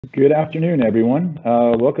Good afternoon, everyone.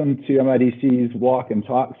 Welcome to MIDC's Walk and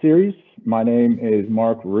Talk series. My name is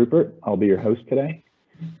Mark Rupert. I'll be your host today.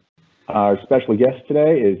 Our special guest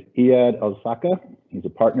today is Iyad Alsaka. He's a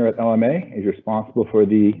partner at OMA. He's responsible for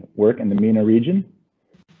the work in the MENA region.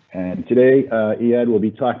 And today, Iyad will be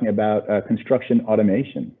talking about construction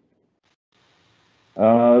automation.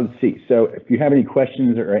 Let's see. So if you have any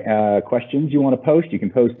questions or questions you want to post, you can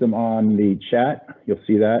post them on the chat. You'll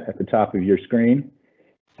see that at the top of your screen.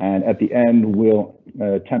 And at the end, we'll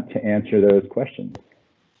attempt to answer those questions.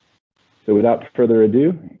 So without further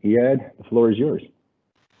ado, Iyad, the floor is yours.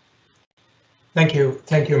 Thank you,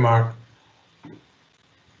 Mark.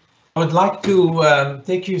 I would like to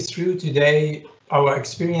take you through today our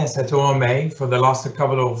experience at OMA for the last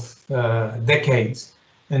couple of decades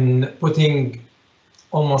in putting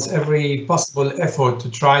almost every possible effort to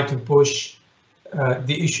try to push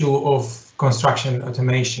the issue of construction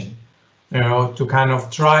automation. To kind of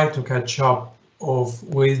try to catch up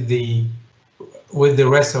with the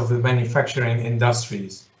rest of the manufacturing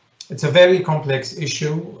industries. It's a very complex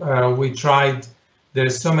issue.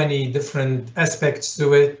 There's so many different aspects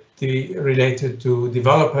to it, related to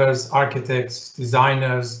developers, architects,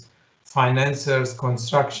 designers, financiers,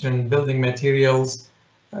 construction, building materials,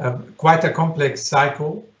 quite a complex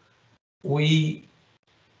cycle. We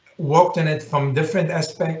worked on it from different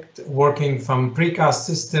aspects, working from precast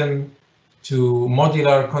system to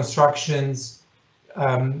modular constructions,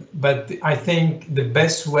 but I think the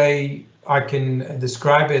best way I can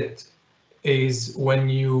describe it is when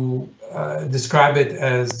you describe it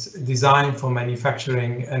as design for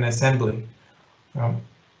manufacturing and assembly. I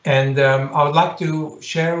would like to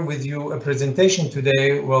share with you a presentation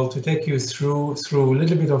today, to take you through a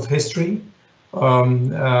little bit of history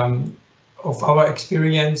of our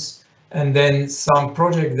experience, and then some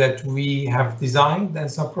project that we have designed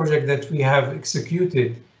and some project that we have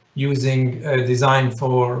executed using design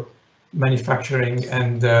for manufacturing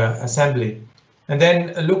and assembly. And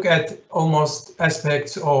then look at almost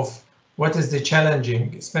aspects of what is the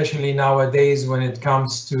challenging, especially nowadays when it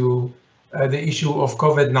comes to the issue of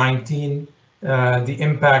COVID-19, the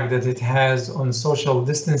impact that it has on social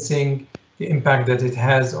distancing, the impact that it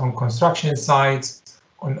has on construction sites,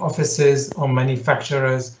 on offices, on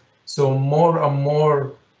manufacturers. So more and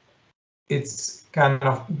more, it's kind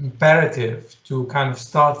of imperative to kind of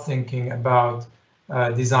start thinking about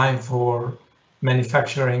design for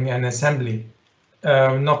manufacturing and assembly.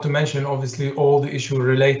 Not to mention, obviously, all the issue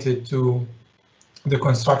related to the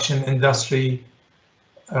construction industry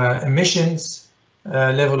emissions,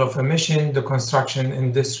 level of emission, the construction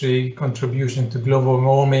industry contribution to global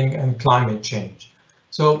warming and climate change.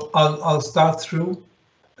 So I'll start through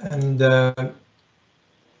and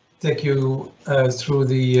take you through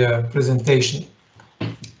the presentation.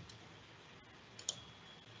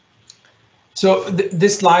 So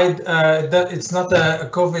this slide, it's not a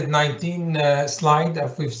COVID-19 slide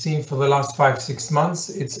that we've seen for the last 5-6 months.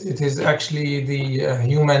 It is actually the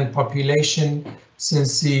human population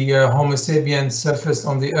since the Homo sapiens surfaced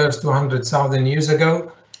on the Earth 200,000 years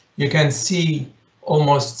ago. You can see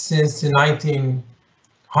almost since the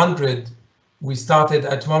 1900, we started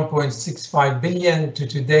at 1.65 billion to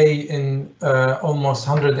today in almost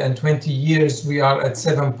 120 years, we are at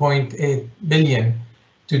 7.8 billion.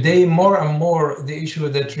 Today, more and more, the issue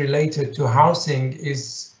that related to housing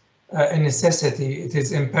is a necessity. It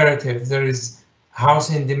is imperative. There is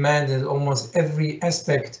housing demand in almost every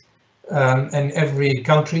aspect in every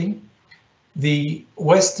country. The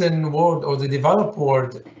Western world or the developed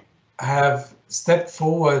world have stepped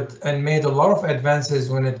forward and made a lot of advances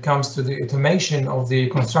when it comes to the automation of the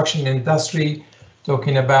construction industry,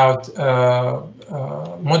 talking about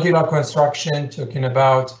modular construction, talking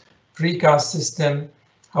about precast system.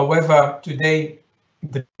 However, today,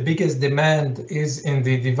 the biggest demand is in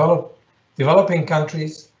the developing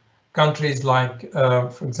countries like,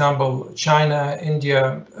 for example, China,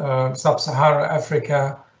 India, Sub-Saharan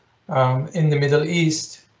Africa, in the Middle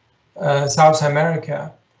East, South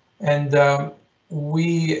America. And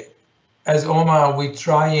we, as OMA, we're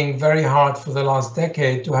trying very hard for the last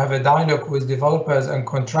decade to have a dialogue with developers and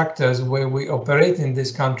contractors where we operate in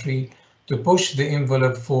this country to push the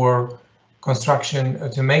envelope for construction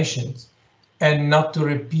automations and not to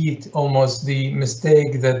repeat almost the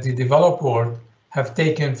mistake that the developed world have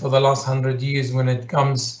taken for the last 100 years when it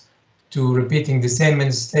comes to repeating the same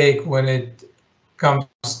mistake when it comes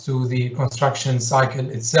to the construction cycle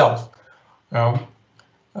itself.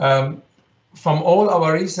 From all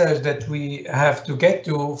our research that we have to get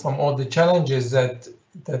to, from all the challenges that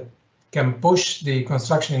can push the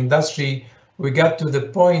construction industry, we got to the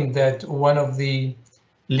point that one of the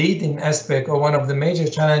leading aspect, or one of the major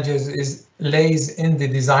challenges, lays in the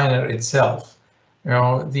designer itself. You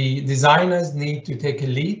know, the designers need to take a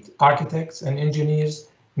lead. Architects and engineers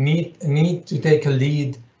need to take a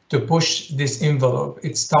lead to push this envelope.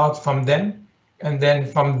 It starts from them, and then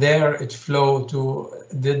from there it flows to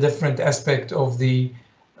the different aspect of the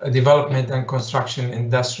development and construction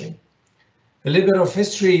industry. A little bit of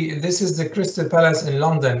history. This is the Crystal Palace in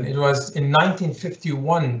London. It was in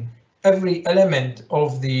 1951. Every element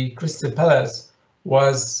of the Crystal Palace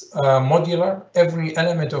was modular. Every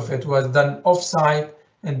element of it was done off-site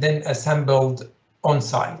and then assembled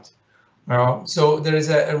on-site. So there is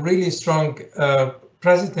a really strong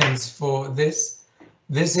precedence for this.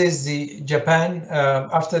 This is the Japan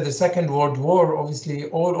after the Second World War. Obviously,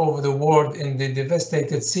 all over the world in the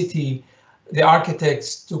devastated city, the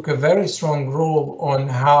architects took a very strong role on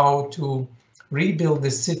how to rebuild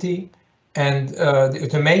the city, and the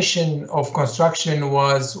automation of construction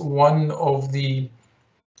was one of the,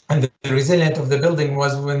 and the resilience of the building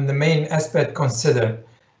was one of the main aspect considered.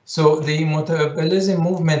 So the motorism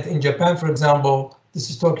movement in Japan, for example, this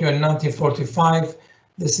is Tokyo in 1945.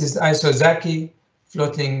 This is Isozaki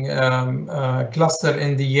floating cluster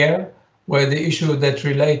in the air, where the issue that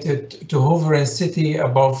related to hovering city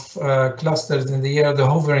above clusters in the air, the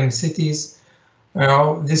hovering cities.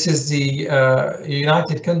 This is the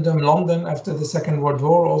United Kingdom, London, after the Second World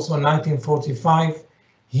War, also 1945.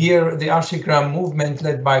 Here, the Archigram movement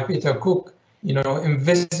led by Peter Cook,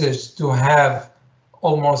 envisaged to have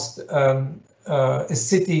almost a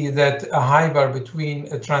city that a hybrid between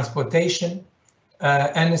a transportation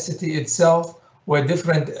and the city itself, where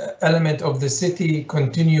different elements of the city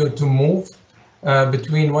continue to move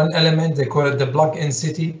between one element. They call it the block-in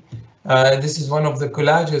city. This is one of the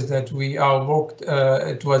collages that we worked.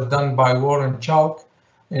 It was done by Warren Chalk,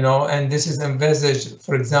 and this is envisaged,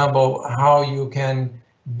 for example, how you can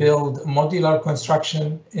build modular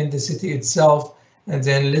construction in the city itself, and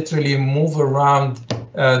then literally move around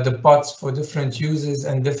the pots for different uses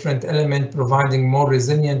and different elements, providing more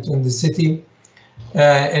resilience in the city.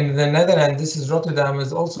 In the Netherlands, this is Rotterdam,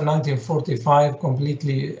 is also 1945,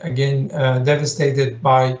 completely, again, devastated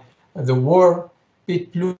by the war.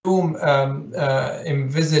 Piet Ploem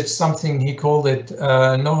envisaged something, he called it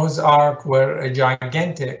Noah's Ark, where a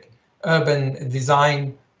gigantic urban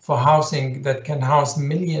design for housing that can house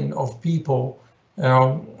millions of people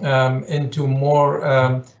into more,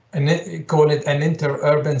 call it an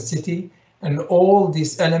inter-urban city. And all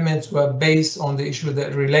these elements were based on the issue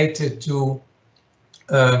that related to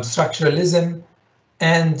structuralism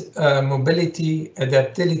and mobility,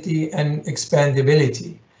 adaptability, and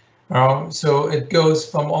expandability. So it goes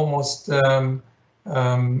from almost,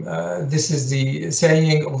 this is the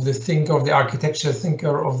saying of the architecture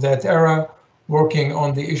thinker of that era, working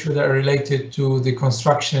on the issue that are related to the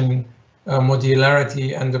construction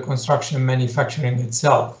modularity and the construction manufacturing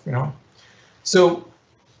itself. So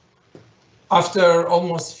after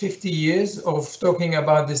almost 50 years of talking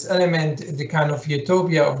about this element, the kind of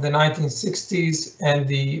utopia of the 1960s, and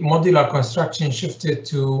the modular construction shifted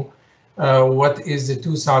to what is the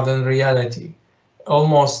 2000 reality.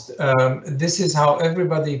 Almost, this is how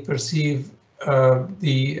everybody perceive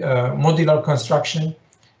the modular construction.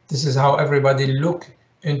 This is how everybody look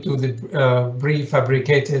into the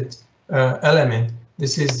prefabricated element.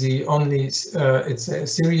 This is the only, it's a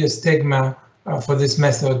serious stigma for this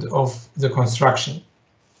method of the construction.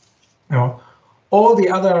 All the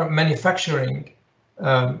other manufacturing,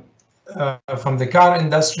 from the car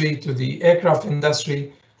industry to the aircraft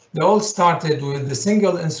industry, they all started with the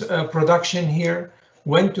single production here,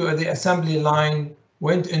 went to the assembly line,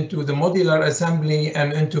 went into the modular assembly,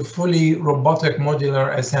 and into fully robotic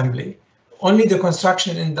modular assembly. Only the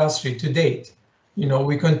construction industry to date,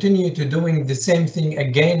 we continue to doing the same thing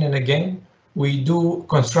again and again. We do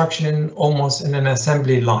construction almost in an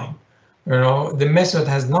assembly line. The method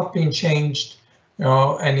has not been changed,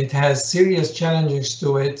 and it has serious challenges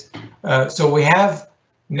to it. So we have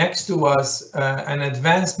next to us an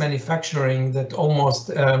advanced manufacturing that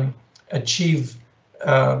almost achieve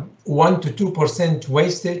 1 to 2%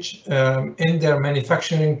 wastage in their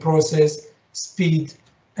manufacturing process, speed,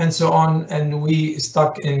 and so on. And we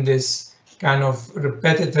stuck in this kind of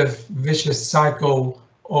repetitive, vicious cycle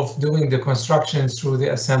of doing the construction through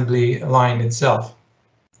the assembly line itself.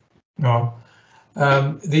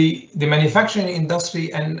 The manufacturing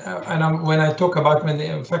industry, and when I talk about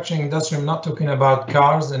manufacturing industry, I'm not talking about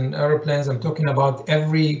cars and airplanes. I'm talking about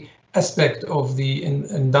every aspect of the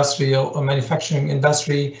industrial or manufacturing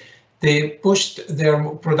industry. They pushed their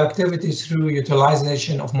productivity through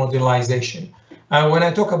utilization of modularization. When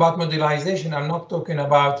I talk about modularization, I'm not talking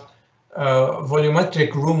about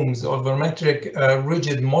volumetric rooms or volumetric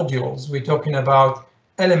rigid modules. We're talking about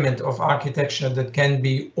element of architecture that can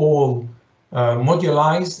be all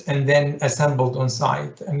modularized and then assembled on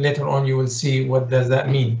site. And later on, you will see what does that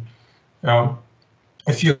mean.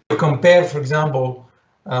 If you compare, for example,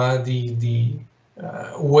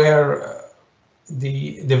 where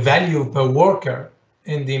the value per worker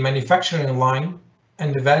in the manufacturing line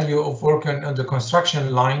and the value of worker on the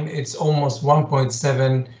construction line, it's almost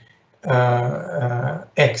 1.7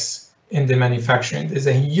 x in the manufacturing. There's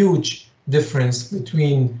a huge difference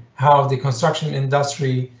between how the construction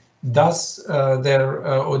industry does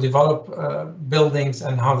or develop buildings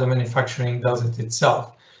and how the manufacturing does it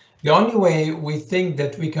itself. The only way we think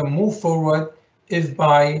that we can move forward is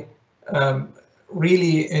by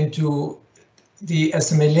really into the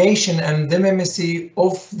assimilation and the intimacy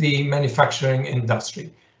of the manufacturing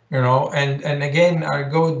industry, and again, I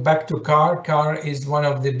go back to car. Car is one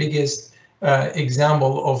of the biggest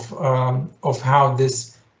example of how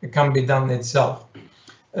this can be done itself.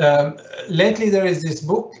 Lately, there is this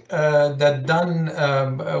book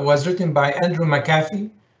that was written by Andrew McAfee.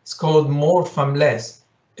 It's called More from Less.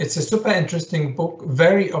 It's a super interesting book,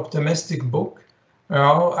 very optimistic book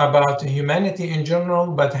about humanity in general,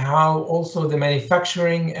 but how also the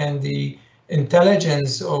manufacturing and the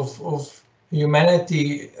intelligence of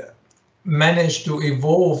humanity managed to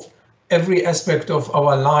evolve every aspect of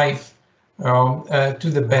our life to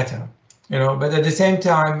the better. But at the same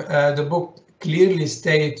time, the book clearly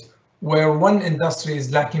states where one industry is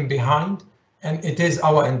lacking behind, and it is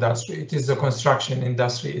our industry. It is the construction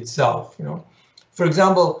industry itself. For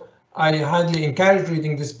example, I highly encourage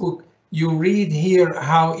reading this book. You read here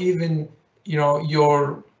how even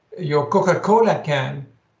your Coca-Cola can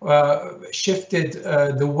shifted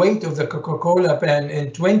the weight of the Coca-Cola can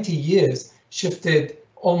in 20 years shifted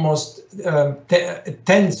almost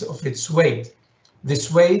tenths of its weight.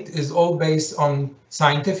 This weight is all based on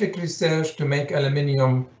scientific research to make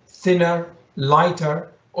aluminium thinner,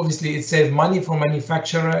 lighter. Obviously, it saves money for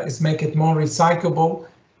manufacturer. It's make it more recyclable.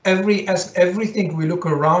 Everything we look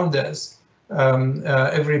around us,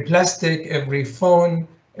 every plastic, every phone,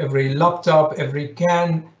 every laptop, every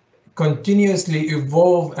can continuously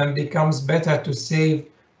evolve and becomes better to save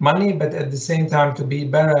money, but at the same time to be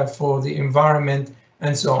better for the environment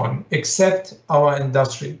and so on, except our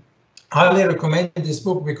industry. I highly recommend this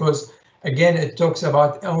book because, again, it talks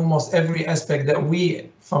about almost every aspect that we, in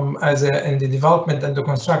the development and the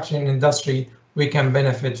construction industry, we can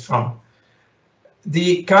benefit from.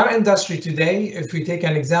 The car industry today, if we take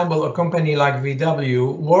an example, a company like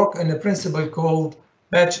VW work on a principle called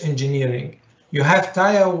batch engineering. You have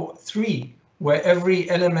tier 3, where every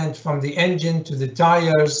element from the engine to the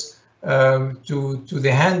tires, to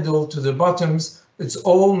the handle, to the bottoms, it's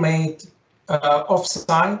all made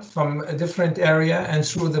off-site from a different area, and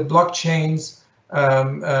through the blockchains,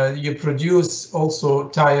 you produce also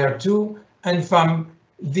tier 2, and from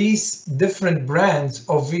these different brands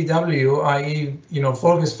of VW, i.e.,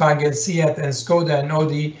 Volkswagen, Seat, and Skoda, and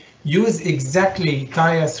Audi, use exactly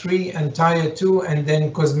tier 3 and tier 2, and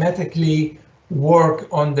then cosmetically work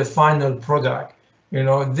on the final product.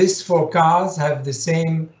 This four cars have the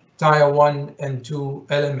same tier 1 and 2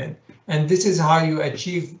 element, and this is how you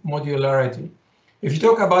achieve modularity. If you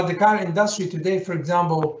talk about the car industry today, for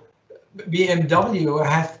example, BMW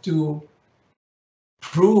have to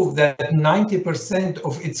prove that 90%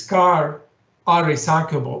 of its cars are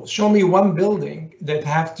recyclable. Show me one building that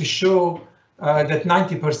have to show that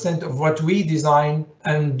 90% of what we design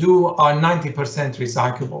and do are 90%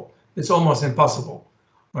 recyclable. It's almost impossible.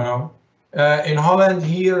 In Holland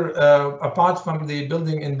here, apart from the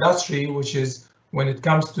building industry, which is when it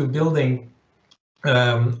comes to building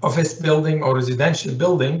office building or residential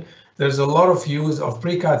building, there's a lot of use of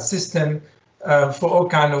precast system for all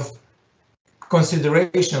kind of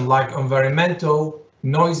consideration, like environmental,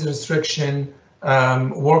 noise restriction,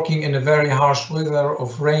 working in a very harsh weather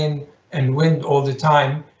of rain and wind all the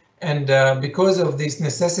time. And because of this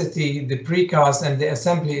necessity, the precast and the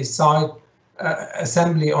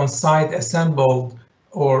assembly on site assembled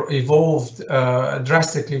or evolved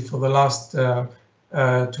drastically for the last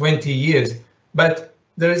 20 years. But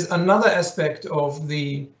there is another aspect of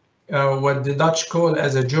the what the Dutch call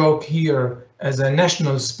as a joke here as a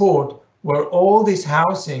national sport, where all this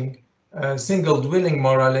housing, single dwelling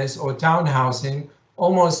more or less, or town housing,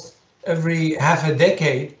 almost every half a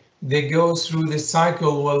decade, they go through this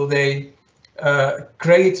cycle where they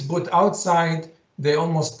crates put outside, they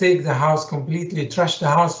almost take the house completely, trash the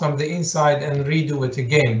house from the inside and redo it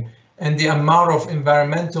again. And the amount of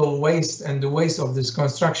environmental waste and the waste of this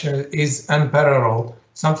construction is unparalleled.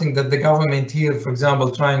 something that the government here, for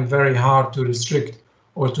example, trying very hard to restrict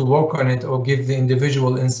or to work on it or give the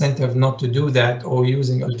individual incentive not to do that or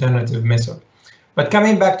using alternative method. But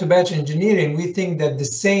coming back to batch engineering, we think that the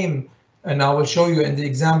same, and I will show you in the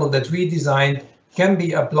example that we designed, can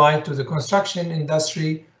be applied to the construction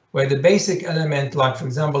industry, where the basic element, like for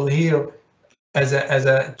example here, as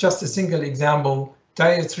just a single example,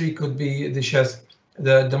 tier 3 could be the chassis,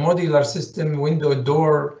 the modular system, window,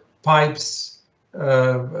 door, pipes,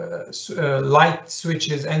 light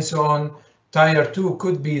switches, and so on. Tier 2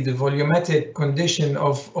 could be the volumetric condition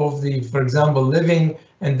of the, for example, living,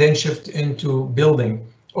 and then shift into building.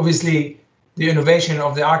 Obviously, the innovation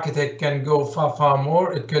of the architect can go far, far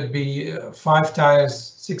more. It could be 5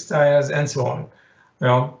 tiers, 6 tiers, and so on. You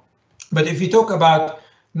know? But if you talk about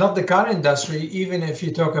not the car industry, even if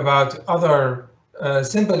you talk about other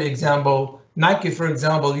simple example, Nike, for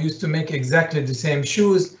example, used to make exactly the same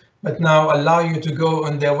shoes, but now allow you to go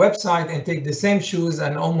on their website and take the same shoes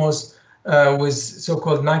and almost with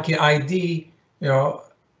so-called Nike ID, you know,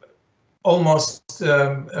 almost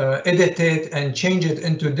edit it and change it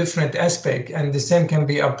into different aspect, and the same can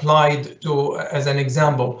be applied to, as an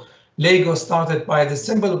example, Lego started by the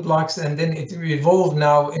simple blocks, and then it evolved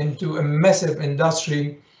now into a massive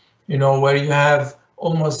industry, you know, where you have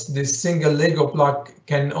almost this single Lego block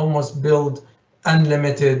can almost build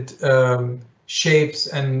unlimited shapes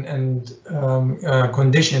and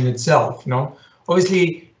condition itself. You know,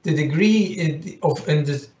 obviously the degree of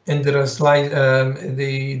the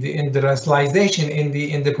industrialization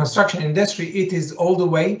in the construction industry, it is all the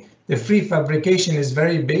way. The prefabrication is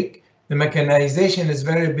very big. The mechanization is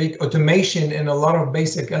very big. Automation in a lot of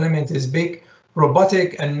basic elements is big.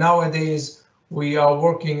 Robotic, and nowadays we are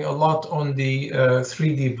working a lot on the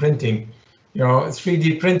 3D printing. You know,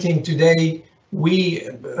 3D printing today, we,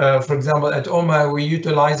 for example, at OMA, we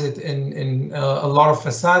utilize it in a lot of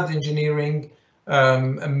facade engineering.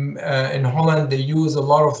 In Holland, they use a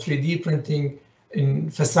lot of 3D printing in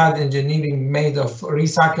facade engineering made of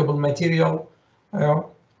recyclable material.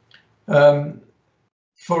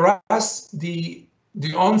 For us, the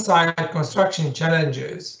on-site construction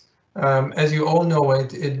challenges, as you all know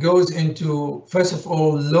it goes into, first of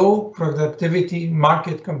all, low productivity,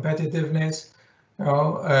 market competitiveness.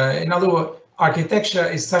 In other words, architecture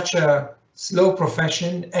is such a slow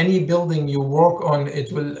profession. Any building you work on,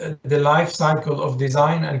 the life cycle of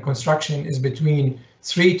design and construction is between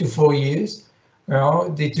 3 to 4 years.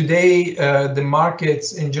 Today, the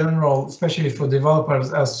markets in general, especially for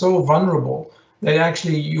developers, are so vulnerable that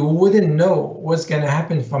actually you wouldn't know what's going to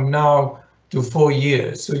happen from now to 4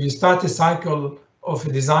 years. So you start a cycle of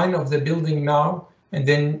a design of the building now, and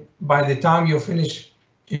then by the time you finish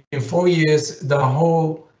in 4 years, the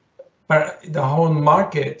whole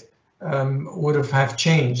market would have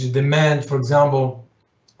changed. Demand, for example,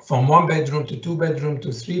 from 1 bedroom to 2 bedroom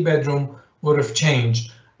to 3 bedroom would have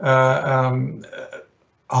changed. A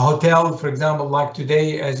hotel, for example, like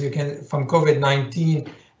today, as you can, from COVID-19,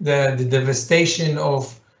 the devastation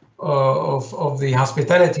of the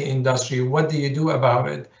hospitality industry, what do you do about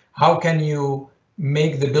it? How can you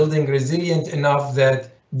make the building resilient enough that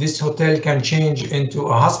this hotel can change into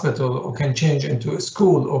a hospital, or can change into a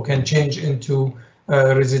school, or can change into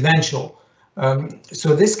residential?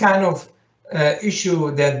 So this kind of issue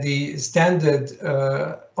that the standard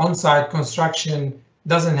on-site construction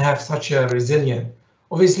doesn't have such a resilient.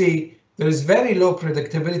 Obviously, there is very low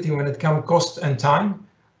predictability when it comes cost and time.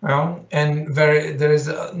 And there is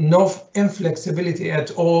no inflexibility at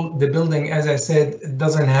all. The building, as I said,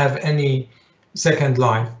 doesn't have any second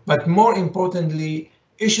life. But more importantly,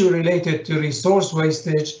 issue related to resource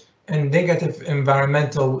wastage and negative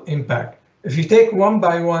environmental impact. If you take one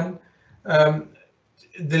by one,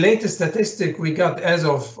 the latest statistic we got as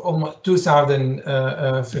of almost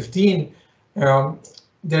 2015,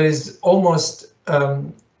 there is almost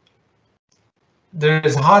there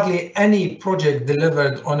is hardly any project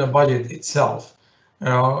delivered on a budget itself.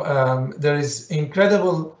 There is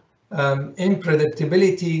incredible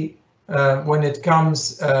unpredictability when it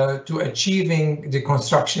comes to achieving the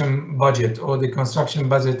construction budget or the construction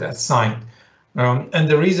budget assigned. And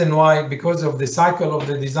the reason why, because of the cycle of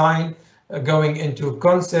the design going into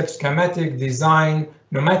concept, schematic design,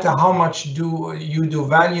 no matter how much you do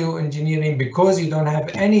value engineering, because you don't have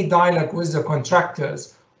any dialogue with the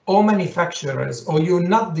contractors or manufacturers, or you're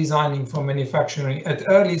not designing for manufacturing at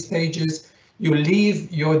early stages, you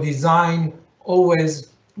leave your design always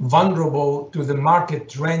vulnerable to the market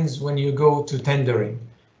trends when you go to tendering.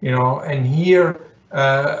 And here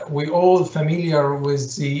we all familiar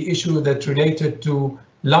with the issue that related to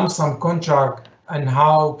lump sum contract and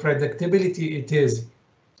how predictability it is.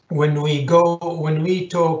 when we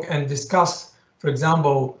talk and discuss, for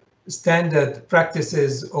example, standard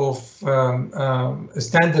practices of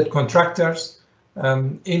standard contractors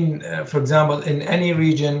for example, in any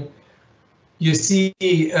region, you see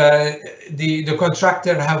the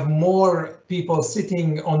contractor have more people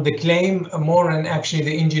sitting on the claim, more than actually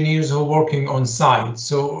the engineers who are working on site.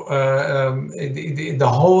 So the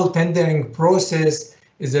whole tendering process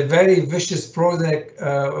is a very vicious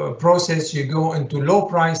process. You go into low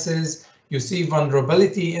prices, you see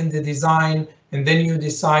vulnerability in the design, and then you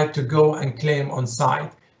decide to go and claim on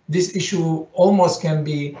site. This issue almost can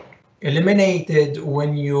be eliminated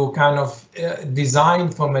when you kind of design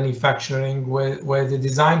for manufacturing, where the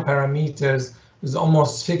design parameters is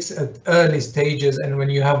almost fixed at early stages, and when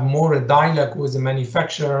you have more a dialogue with the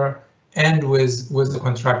manufacturer and with the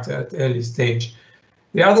contractor at early stage.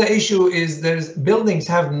 The other issue is buildings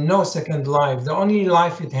have no second life. The only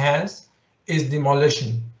life it has is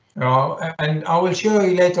demolition. And I will show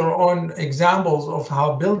you later on examples of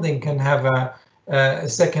how building can have a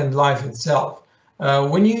second life itself.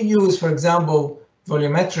 When you use, for example,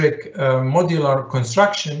 volumetric modular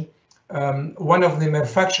construction, one of the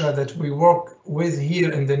manufacturers that we work with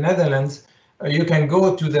here in the Netherlands, you can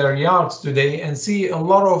go to their yards today and see a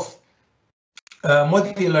lot of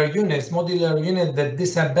modular unit that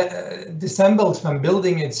disassembled from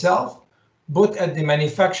building itself, put at the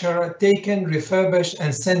manufacturer, taken, refurbished,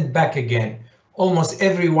 and sent back again. Almost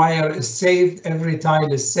every wire is saved, every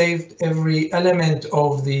tile is saved, every element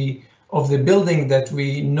of the building that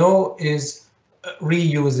we know is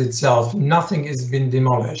reuse itself. Nothing has been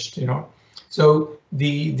demolished, So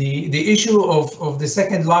the issue of the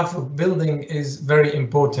second life of building is very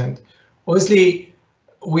important. Obviously,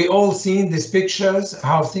 we all seen these pictures,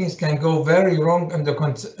 how things can go very wrong in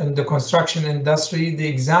the construction industry. The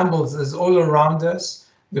examples is all around us.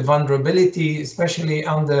 The vulnerability, especially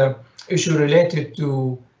on the issue related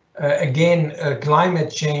to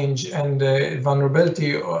climate change and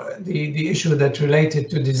vulnerability, the issue that related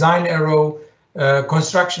to design error,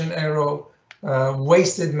 construction error,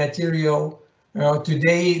 wasted material.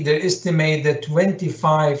 Today, they estimate that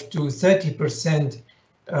 25 to 30%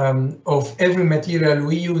 of every material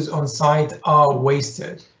we use on site are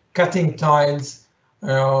wasted. Cutting tiles,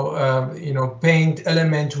 paint,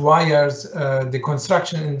 element, wires, the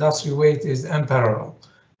construction industry waste is unparalleled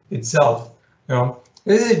itself.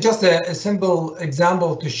 This is just a simple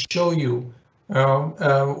example to show you.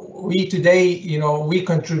 We today, we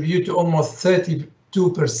contribute to almost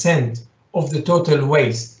 32% of the total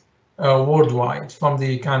waste worldwide from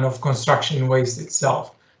the kind of construction waste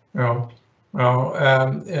itself.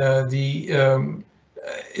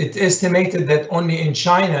 It's estimated that only in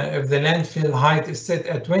China, if the landfill height is set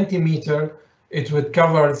at 20 meters, it would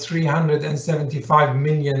cover 375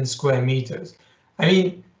 million square meters. I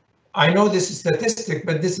mean, I know this is statistic,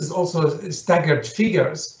 but this is also staggered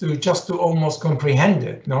figures to almost comprehend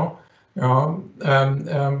it, no?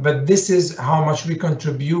 But this is how much we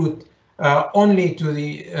contribute only to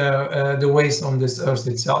the waste on this earth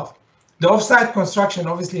itself. The offsite construction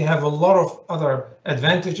obviously have a lot of other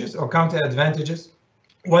advantages or counter advantages.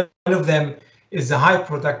 One of them is the high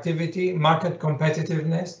productivity, market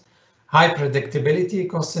competitiveness, high predictability,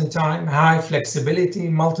 cost and time, high flexibility,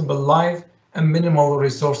 multiple life, and minimal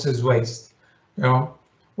resources waste.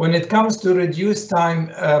 When it comes to reduced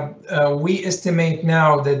time, we estimate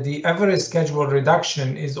now that the average schedule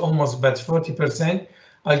reduction is almost about 40%.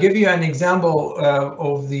 I'll give you an example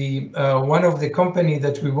of one of the company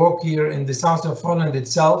that we work here in the south of Holland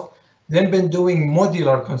itself. They've been doing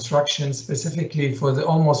modular construction specifically for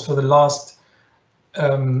the last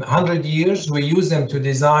 100 years. We use them to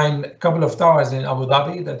design a couple of towers in Abu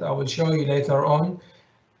Dhabi that I will show you later on.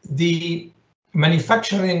 The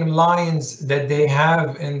manufacturing lines that they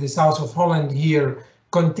have in the south of Holland here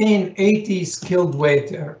contain 80 skilled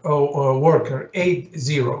worker,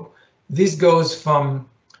 80. This goes from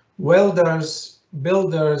welders,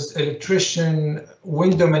 builders, electrician,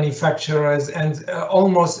 window manufacturers, and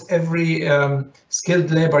almost every skilled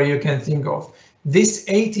labor you can think of. This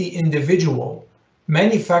 80 individual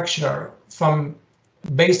manufacture from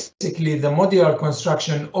basically the modular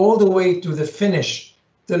construction all the way to the finish,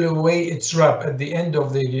 till the way it's wrapped at the end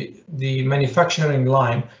of the manufacturing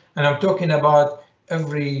line. And I'm talking about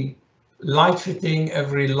every light fitting,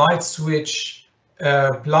 every light switch,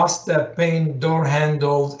 plaster, paint, door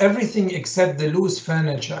handles, everything except the loose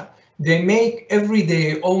furniture. They make every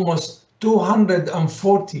day almost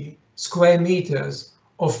 240 square meters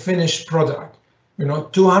of finished product.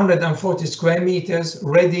 240 square meters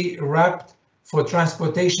ready, wrapped for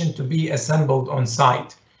transportation to be assembled on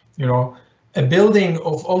site. A building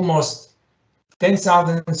of almost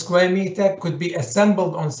 10,000 square meter could be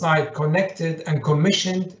assembled on site, connected and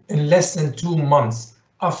commissioned in less than 2 months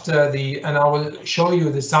after and I will show you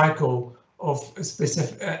the cycle of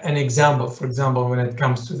an example, for example, when it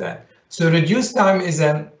comes to that. So reduced time is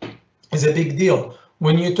a big deal.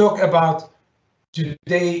 When you talk about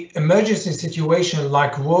today emergency situation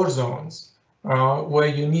like war zones, where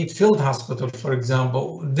you need field hospital, for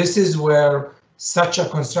example, this is where such a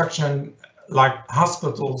construction like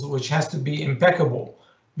hospitals, which has to be impeccable,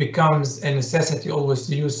 becomes a necessity always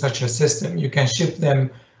to use such a system. You can ship them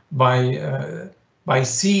by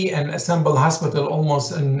sea and assemble hospital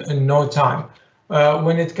almost in no time.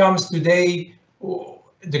 When it comes today,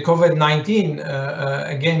 the COVID-19,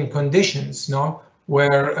 again, conditions,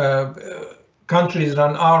 where countries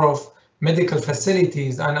run out of medical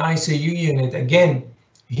facilities and ICU unit, again,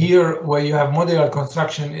 here where you have modular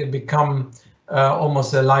construction, it becomes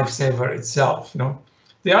almost a lifesaver itself.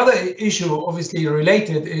 The other issue, obviously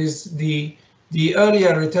related, is the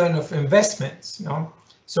earlier return of investments.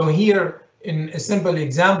 So here, in a simple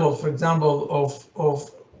example, for example,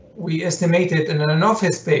 of we estimated in an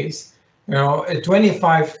office space, a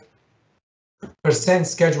 25%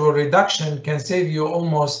 schedule reduction can save you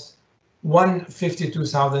almost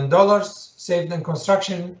 $152,000 saved in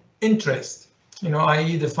construction interest,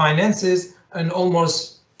 i.e. the finances, and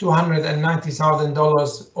almost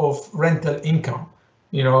 $290,000 of rental income,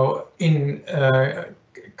 in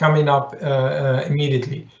coming up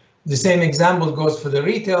immediately. The same example goes for the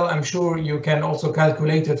retail. I'm sure you can also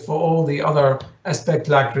calculate it for all the other aspects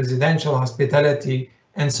like residential, hospitality,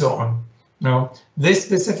 and so on. This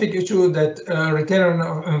specific issue that return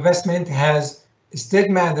on investment has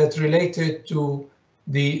stigma that's related to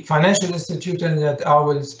the financial institution that I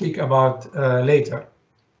will speak about later.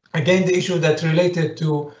 Again, the issue that's related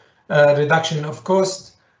to reduction of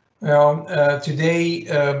cost. Today,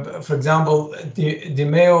 for example, the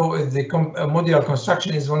Mayo, the modular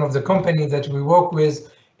construction is one of the companies that we work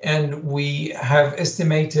with, and we have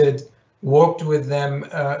estimated, worked with them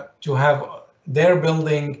to have their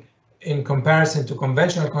building, in comparison to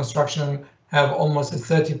conventional construction, have almost a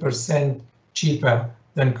 30% cheaper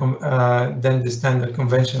than the standard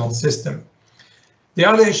conventional system. The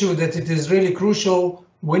other issue that it is really crucial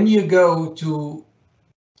when you go to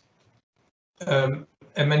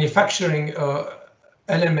a manufacturing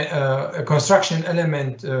element, a construction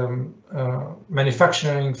element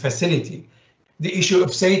manufacturing facility, the issue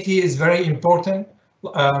of safety is very important.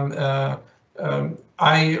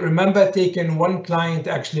 I remember taking one client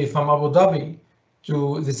actually from Abu Dhabi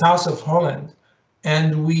to the south of Holland,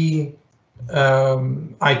 and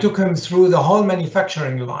I took him through the whole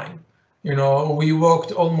manufacturing line. We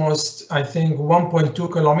walked almost, I think, 1.2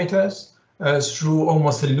 kilometers through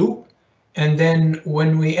almost a loop. And then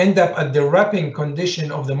when we end up at the wrapping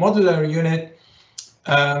condition of the modular unit,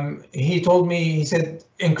 he told me, he said,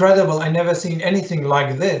 incredible, I never seen anything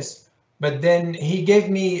like this. But then he gave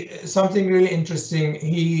me something really interesting.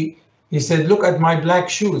 He said, look at my black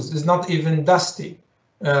shoes, it's not even dusty.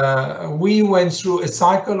 We went through a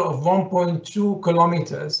cycle of 1.2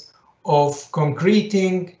 kilometers of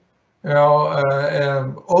concreting,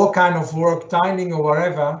 all kind of work, tiling or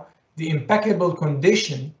whatever, the impeccable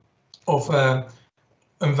condition of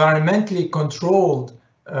environmentally controlled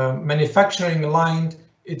manufacturing line.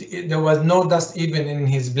 There was no dust even in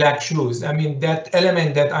his black shoes. I mean, that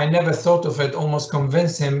element that I never thought of it almost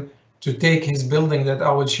convinced him to take his building that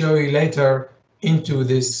I will show you later into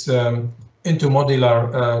this into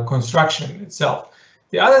modular construction itself.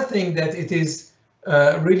 The other thing that it is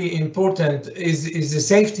really important is the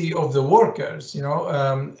safety of the workers.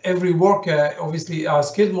 Every worker obviously are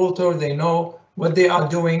skilled worker, they know what they are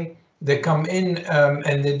doing. They come in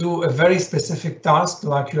and they do a very specific task,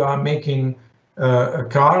 like you are making a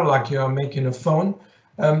car, like you are making a phone.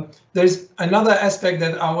 There's another aspect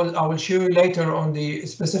that I will show you later on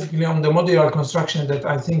specifically on the modular construction that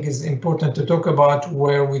I think is important to talk about,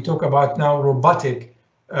 where we talk about now robotic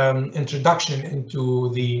introduction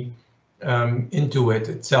into it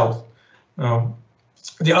itself.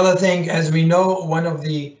 The other thing, as we know, one of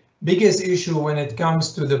the biggest issue when it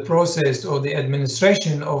comes to the process or the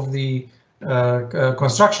administration of the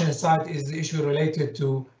construction site is the issue related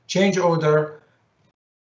to change order.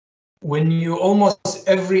 When you almost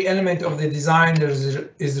every element of the design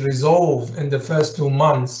is resolved in the first 2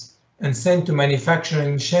 months and sent to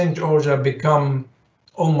manufacturing, change order become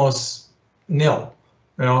almost nil,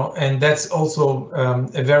 and that's also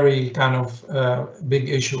a very kind of big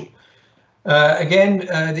issue. Again,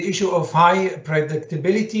 the issue of high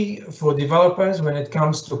predictability for developers when it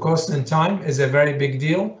comes to cost and time is a very big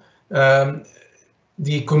deal.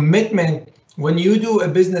 The commitment when you do a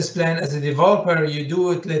business plan as a developer, you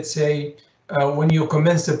do it, let's say, when you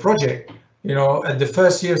commence a project, at the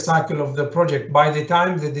first year cycle of the project. By the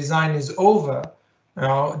time the design is over,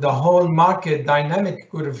 the whole market dynamic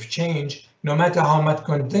could have changed. No matter how much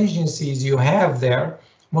contingencies you have there,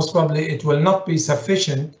 most probably it will not be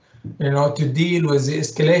sufficient, to deal with the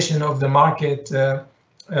escalation of the market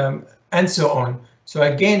and so on. So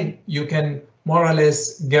again, you can more or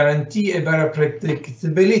less guarantee a better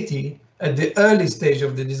predictability at the early stage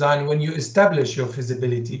of the design when you establish your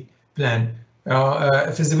feasibility plan.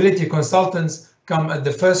 Feasibility consultants come at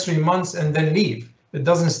the first 3 months and then leave. It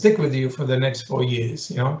doesn't stick with you for the next 4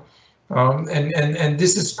 years, and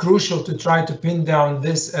this is crucial to try to pin down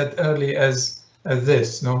this as early as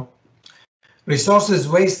this. Resources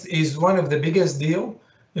waste is one of the biggest deal.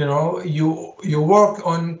 You work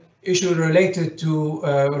on issue related to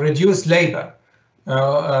reduced labor.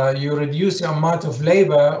 You reduce the amount of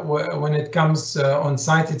labor when it comes on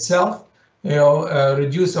site itself,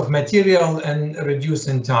 reduce of material and reduce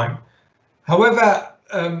in time. However,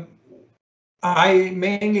 I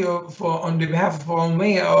mainly, on behalf of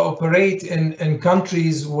OMA, operate in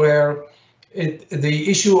countries where the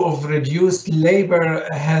issue of reduced labor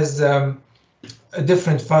has a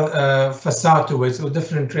different facade to it, or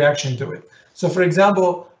different reaction to it. So, for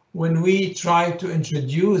example, when we try to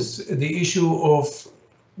introduce the issue of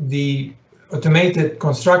the automated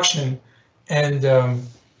construction and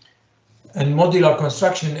modular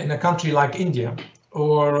construction in a country like India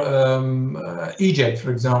or Egypt,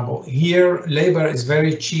 for example, here labor is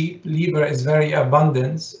very cheap, labor is very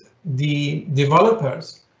abundant. The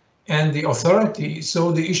developers and the authority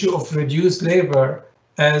saw the issue of reduced labor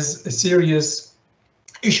as a serious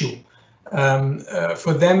issue.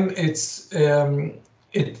 For them,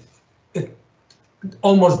 it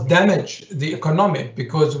almost damaged the economic,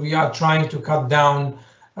 because we are trying to cut down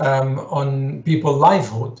on people's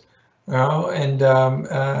livelihood.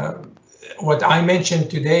 What I mentioned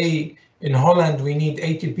today, in Holland, we need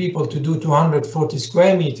 80 people to do 240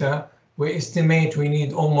 square meter. We estimate we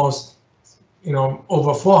need almost,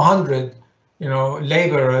 over 400,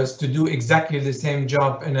 laborers to do exactly the same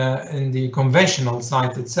job in the conventional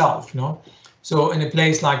site itself. So in a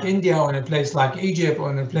place like India, or in a place like Egypt,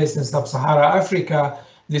 or in a place in Sub-Saharan Africa,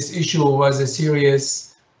 this issue was a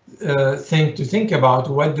serious thing to think about.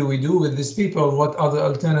 What do we do with these people? What are the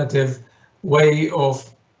alternative way of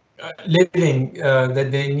living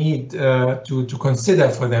that they need to consider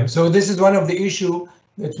for them? So this is one of the issue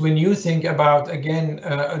that when you think about, again,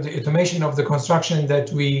 the automation of the construction,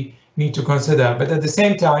 that we need to consider. But at the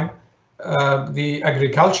same time, the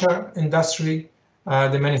agriculture industry,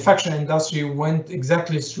 the manufacturing industry went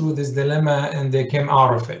exactly through this dilemma, and they came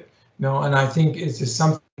out of it. And I think it is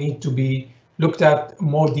something that needs to be looked at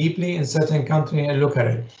more deeply in certain countries and look at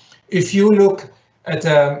it. If you look at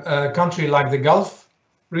a country like the Gulf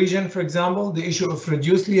region, for example, the issue of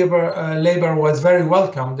reduced labor was very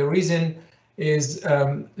welcome. The reason is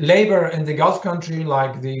labor in the Gulf country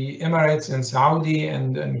like the Emirates and Saudi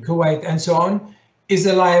and Kuwait and so on is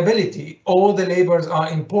a liability. All the labors are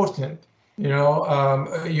important.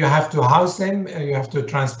 You have to house them, you have to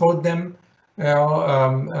transport them,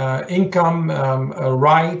 income,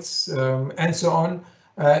 rights, and so on.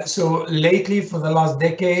 So lately, for the last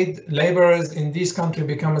decade, laborers in this country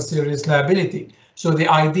become a serious liability. So the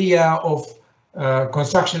idea of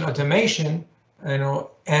construction automation,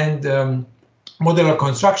 and modular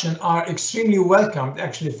construction are extremely welcomed,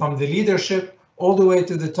 actually, from the leadership all the way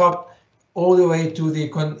to the top, all the way to the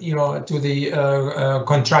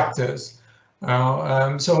contractors.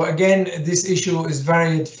 So again, this issue is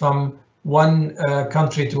varied from one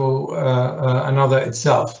country to another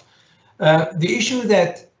itself. The issue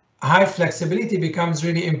that high flexibility becomes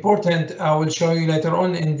really important, I will show you later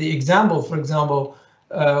on in the example, for example,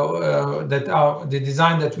 the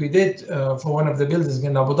design that we did for one of the buildings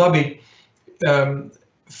in Abu Dhabi.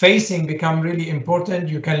 Facing become really important.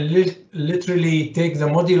 You can literally take the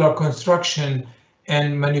modular construction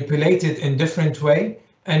and manipulate it in different way.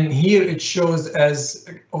 And here it shows as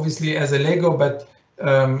obviously as a Lego, but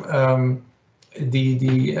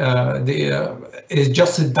it's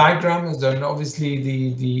just a diagram. And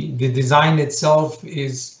obviously the design itself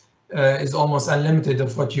is almost unlimited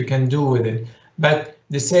of what you can do with it. But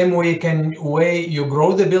the same way you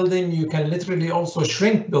grow the building, you can literally also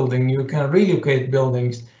shrink building. You can relocate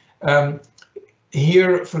buildings.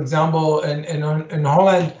 Here, for example, in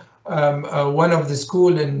Holland, one of the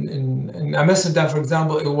school in Amsterdam, for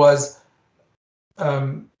example, it was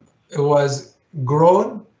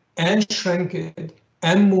grown and shrunk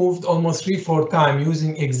and moved almost 3-4 times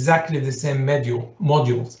using exactly the same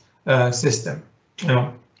modules system.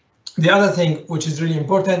 The other thing which is really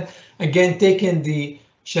important, again, taking the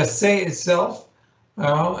chassis itself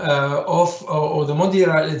or the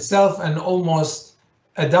modular itself and almost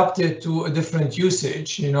adapt it to a different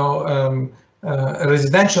usage. A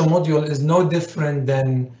residential module is no different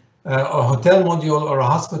than a hotel module or a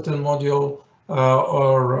hospital module,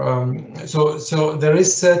 so there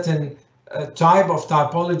is certain type of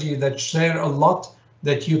typology that share a lot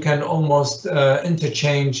that you can almost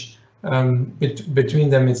interchange between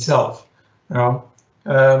them itself. The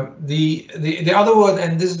other word,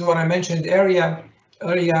 and this is what I mentioned, area,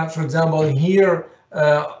 for example, here,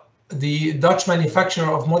 the Dutch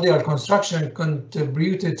manufacturer of modular construction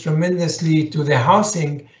contributed tremendously to the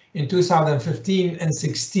housing in 2015 and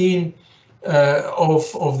 16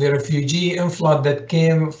 of the refugee inflow that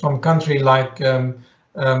came from countries like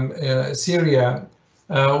Syria,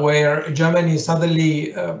 where Germany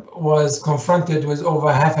suddenly was confronted with over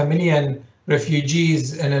 500,000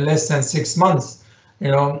 refugees in less than 6 months.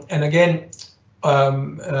 And again,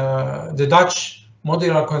 the Dutch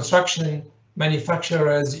modular construction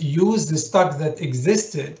manufacturers used the stock that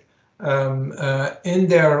existed in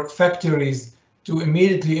their factories to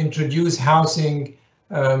immediately introduce housing,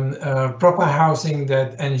 proper housing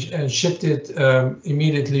and shipped it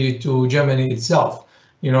immediately to Germany itself.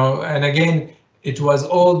 And again, it was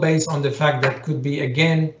all based on the fact that could be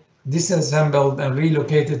again disassembled and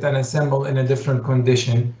relocated and assembled in a different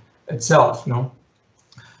condition itself.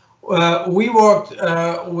 We worked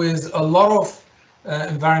with a lot of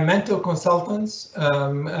environmental consultants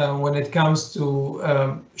when it comes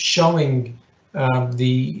to showing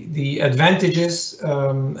the advantages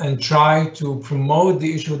and try to promote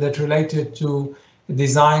the issue that related to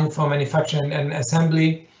design for manufacturing and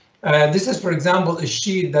assembly. This is, for example, a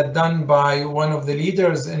sheet that done by one of the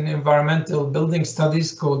leaders in environmental building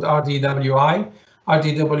studies called RDWI.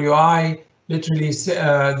 RDWI, literally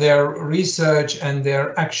their research and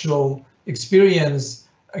their actual experience,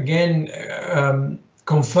 again,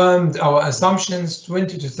 confirmed our assumptions: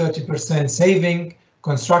 20 to 30% saving,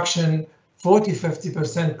 construction,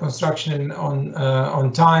 40-50% construction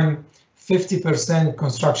on time, 50%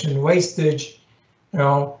 construction wastage,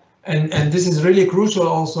 and this is really crucial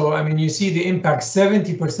also. I mean, you see the impact: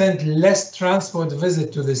 70% less transport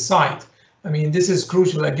visit to the site. I mean, this is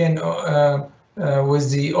crucial again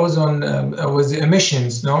with the ozone, with the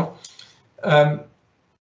emissions.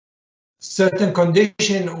 Certain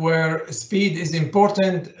condition where speed is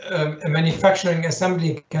important, a manufacturing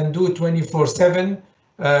assembly can do 24/7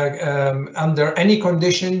 under any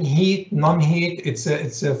condition, heat, non-heat. It's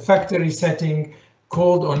a factory setting,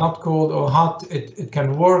 cold or not cold or hot, it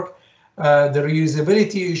can work. The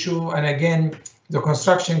reusability issue, and again, the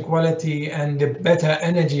construction quality and the better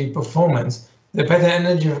energy performance. The better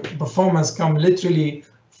energy performance come literally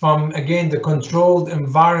from, again, the controlled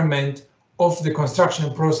environment of the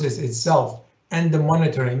construction process itself and the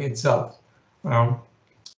monitoring itself.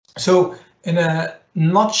 So in a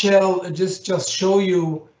nutshell, just show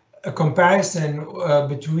you a comparison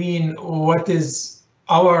between what is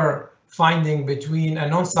our finding between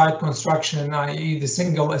an on-site construction, i.e. the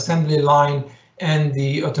single assembly line, and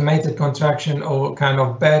the automated contraction or kind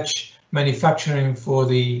of batch manufacturing for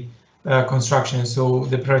the construction. So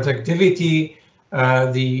the productivity,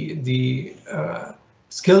 the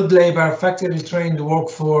skilled labor, factory trained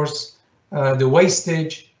workforce, the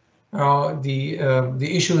wastage, the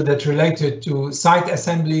issue that related to site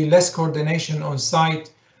assembly, less coordination on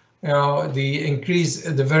site,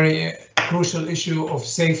 the very crucial issue of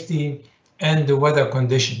safety and the weather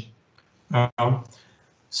condition.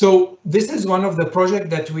 So this is one of the projects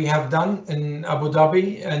that we have done in Abu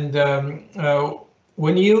Dhabi, and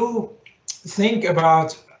when you think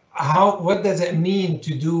about what does it mean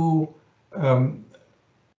to do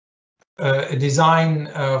a design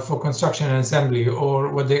for construction and assembly,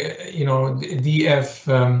 or what the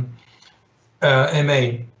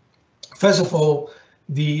DFMA. First of all,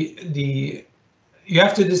 you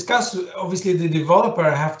have to discuss. Obviously, the developer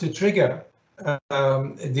have to trigger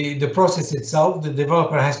the process itself. The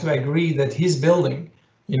developer has to agree that his building,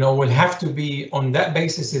 will have to be on that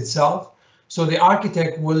basis itself. So the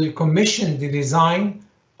architect will commission the design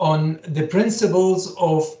on the principles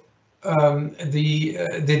of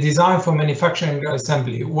the design for manufacturing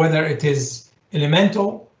assembly, whether it is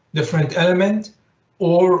elemental, different element,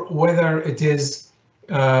 or whether it is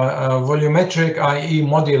volumetric, i.e.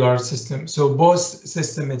 modular system, so both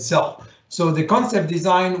system itself. So the concept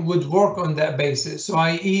design would work on that basis, so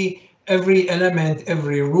i.e. every element,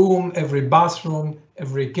 every room, every bathroom,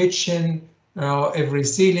 every kitchen, every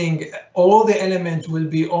ceiling, all the elements will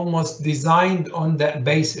be almost designed on that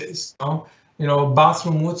basis.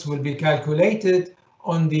 Bathroom widths will be calculated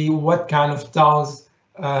on the what kind of tiles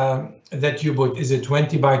that you put. Is it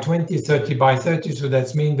 20 by 20, 30 by 30? So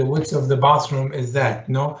that's mean the width of the bathroom is that,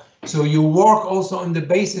 no? So you work also on the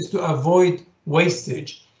basis to avoid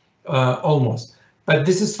wastage almost. But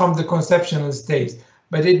this is from the conceptual stage.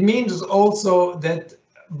 But it means also that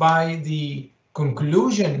by the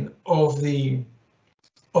conclusion of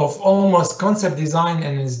almost concept design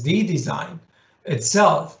and SD design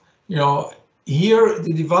itself, you know, here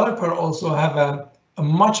the developer also have a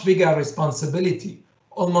much bigger responsibility.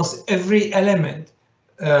 Almost every element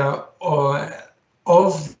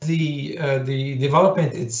of the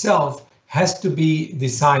development itself has to be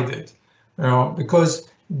decided, you know, because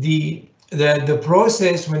the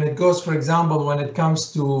process when it goes, for example, when it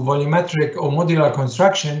comes to volumetric or modular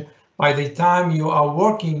construction, by the time you are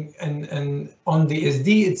working and on the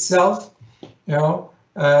SD itself, you know,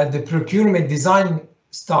 the procurement design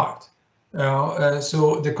start.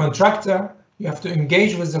 So the contractor, you have to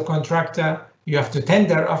engage with the contractor, you have to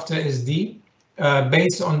tender after SD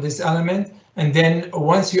based on this element. And then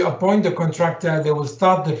once you appoint the contractor, they will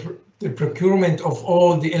start the procurement of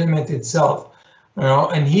all the element itself.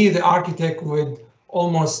 And here the architect would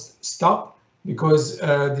almost stop because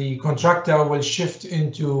the contractor will shift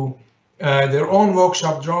into their own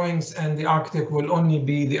workshop drawings and the architect will only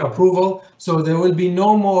be the approval. So there will be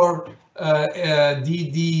no more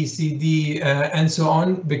DD, CD, and so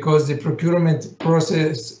on, because the procurement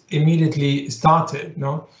process immediately started,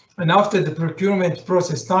 no? And after the procurement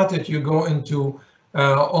process started, you go into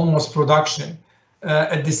almost production.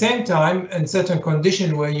 At the same time, in certain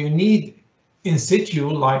condition where you need in situ,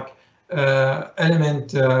 like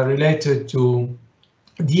element related to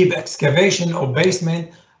deep excavation or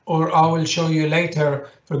basement, or I will show you later,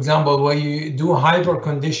 for example, where you do hyper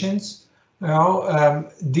conditions, you know,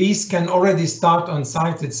 these can already start on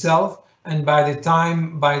site itself, and by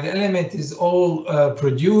the element is all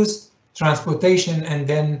produced, transportation, and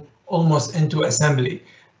then almost into assembly.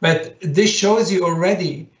 But this shows you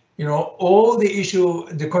already, you know, all the issue,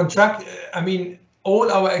 the contract, I mean,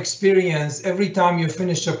 all our experience, every time you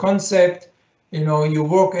finish a concept, you know, you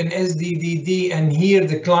work in SDDD, and here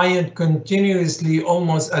the client continuously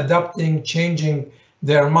almost adapting, changing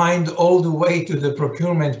their mind all the way to the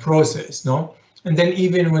procurement process, no? And then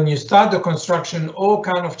even when you start the construction, all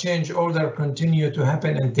kind of change order continue to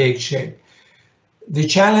happen and take shape. The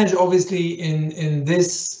challenge obviously in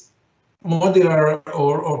this modular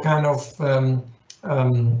or kind of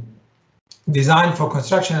design for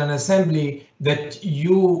construction and assembly, that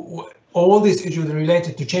all these issues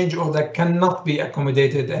related to change order cannot be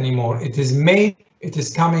accommodated anymore. It is made, it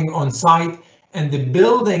is coming on site, and the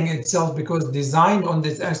building itself, because designed on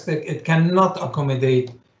this aspect, it cannot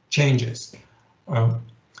accommodate changes.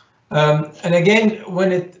 And again,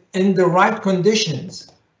 when it in the right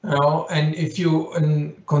conditions, and if you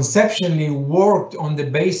conceptually worked on the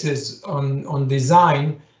basis on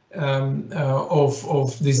design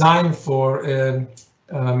of design for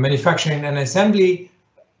manufacturing and assembly,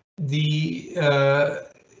 the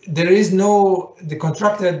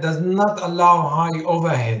contractor does not allow high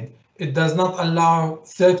overhead. It does not allow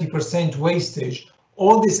 30% wastage.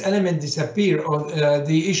 All these elements disappear. Or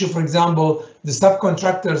the issue, for example, the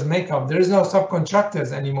subcontractors makeup. There is no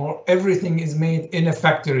subcontractors anymore. Everything is made in a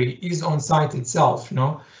factory, is on site itself. You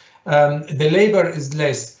know, the labor is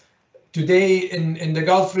less. Today in the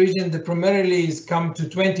Gulf region, the primarily is come to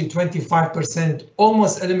 20-25%,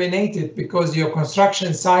 almost eliminated, because your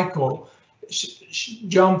construction cycle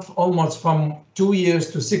jump almost from 2 years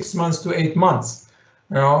to 6 months to 8 months.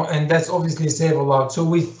 You know, and that's obviously save a lot. So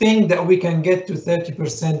we think that we can get to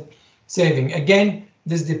 30% saving. Again,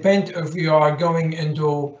 this depends if you are going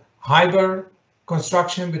into hybrid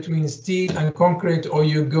construction between steel and concrete, or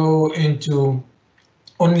you go into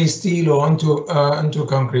only steel or into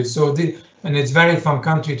concrete. So and it's vary from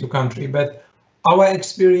country to country. But our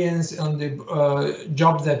experience on the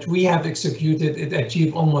job that we have executed, it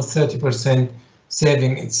achieved almost 30%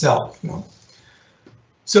 saving itself. You know?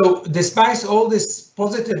 So despite all this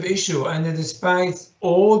positive issue, and despite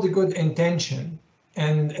all the good intention,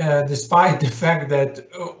 and despite the fact that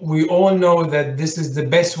we all know that this is the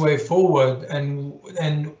best way forward, and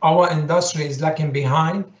our industry is lagging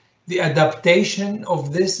behind, the adaptation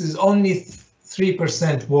of this is only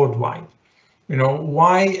 3% worldwide. You know,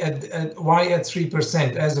 why at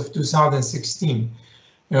 3% as of 2016?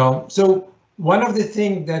 You know, so one of the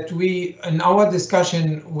things that we, in our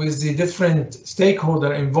discussion with the different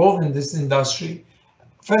stakeholders involved in this industry,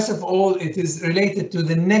 first of all, it is related to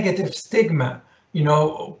the negative stigma. You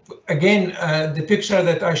know, again, the picture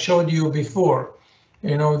that I showed you before,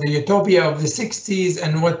 you know, the utopia of the 60s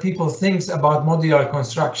and what people think about modular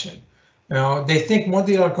construction. They think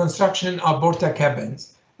modular construction are porta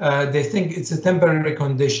cabins. They think it's a temporary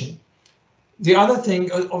condition. The other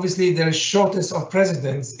thing, obviously, there is shortage of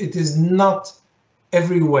precedents. It is not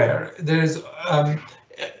everywhere. There's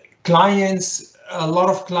clients, a lot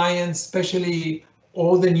of clients, especially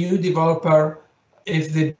all the new developer,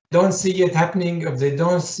 if they don't see it happening, if they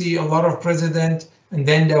don't see a lot of precedent, and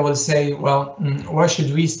then they will say, well, why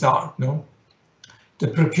should we start? No. The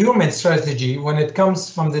procurement strategy, when it comes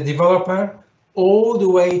from the developer all the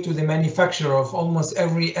way to the manufacturer of almost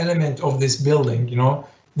every element of this building,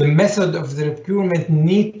 the method of the procurement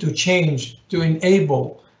need to change to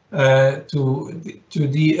enable the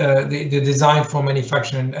design for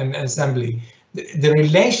manufacturing and assembly. The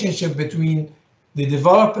relationship between the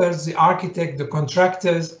developers, the architect, the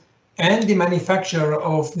contractors, and the manufacturer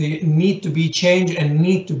of the need to be changed and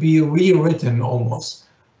need to be rewritten almost.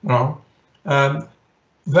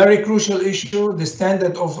 Very crucial issue, the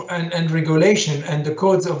standard of and regulation and the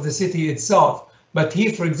codes of the city itself. But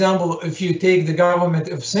here, for example, if you take the government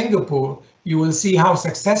of Singapore, you will see how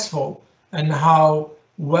successful and how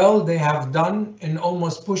well they have done in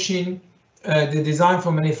almost pushing the design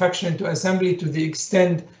for manufacturing to assembly to the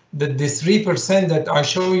extent that the 3% that I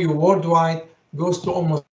show you worldwide goes to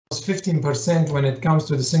almost 15% when it comes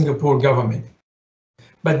to the Singapore government.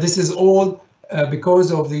 But this is all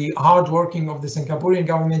because of the hard working of the Singaporean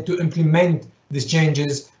government to implement these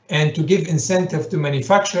changes and to give incentive to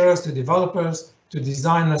manufacturers, to developers, to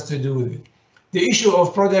designers to do it. The issue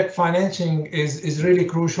of project financing is really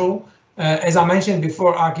crucial. As I mentioned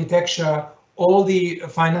before, architecture, all the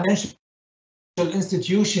financial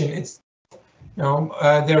institutions,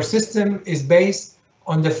 their system is based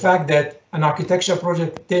on the fact that an architecture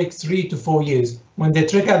project takes 3 to 4 years. When they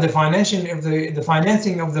trigger the financing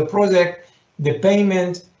of the project, the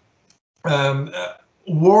payment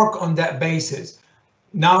work on that basis.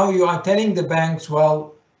 Now you are telling the banks,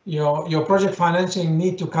 well, your project financing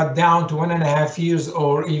need to cut down to 1.5 years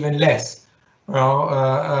or even less,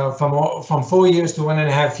 from 4 years to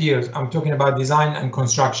 1.5 years. I'm talking about design and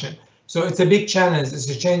construction. So it's a big challenge. It's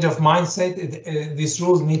a change of mindset. These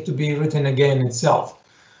rules need to be written again itself.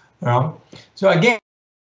 So again,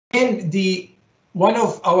 one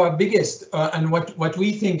of our biggest and what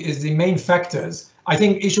we think is the main factors, I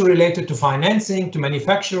think issue related to financing, to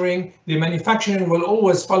manufacturing. The manufacturing will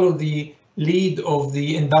always follow the lead of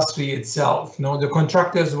the industry itself. The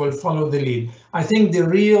contractors will follow the lead. I think the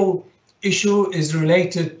real issue is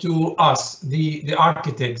related to us, the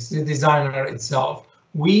architects, the designer itself.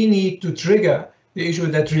 We need to trigger the issue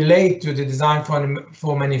that relate to the design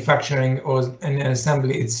for manufacturing or an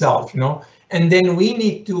assembly itself, and then we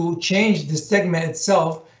need to change the stigma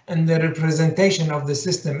itself and the representation of the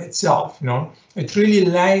system itself. It really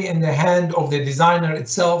lay in the hand of the designer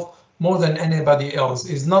itself more than anybody else.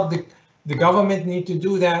 It's not the government need to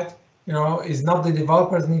do that, it's not the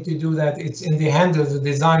developers need to do that. It's in the hand of the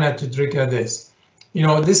designer to trigger this.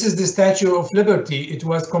 This is the Statue of Liberty. It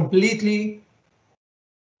was completely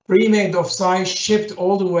pre-made of size, shipped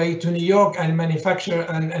all the way to New York and manufactured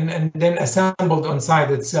and then assembled on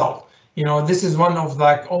site itself. This is one of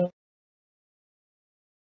a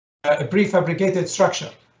prefabricated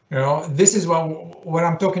structure. This is what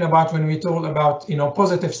I'm talking about when we talk about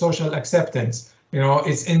positive social acceptance.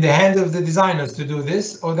 It's in the hand of the designers to do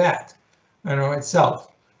this or that. Itself.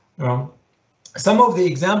 Some of the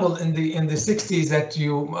example in the 60s that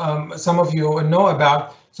some of you know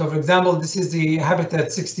about. So, for example, this is the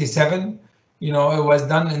Habitat 67. It was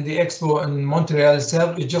done in the Expo in Montreal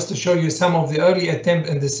itself. It's just to show you some of the early attempt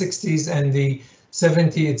in the 60s and the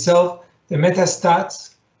 70s itself. The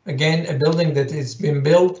Metastats, again, a building that has been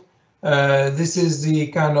built. This is the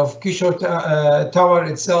kind of Kishore Tower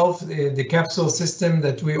itself, the capsule system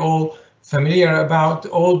that we all familiar about,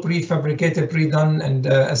 all prefabricated, pre-done and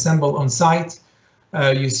assembled on site.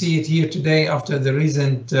 You see it here today after the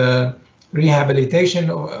recent rehabilitation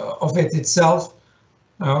of it itself.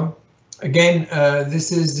 Again,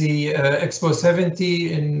 this is the Expo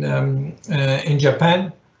 70 in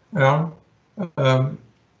Japan.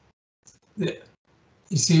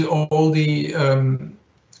 You see all the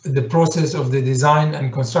process of the design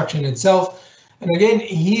and construction itself. And again,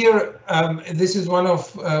 here, this is one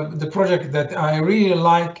of the projects that I really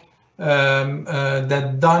like,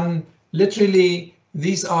 that done literally.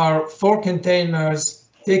 These are 4 containers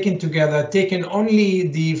taken together, taken only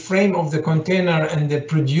the frame of the container and they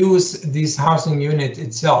produce this housing unit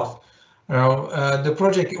itself. The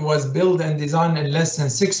project was built and designed in less than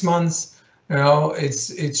 6 months.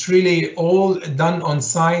 It's really all done on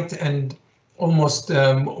site and almost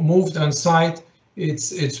moved on site.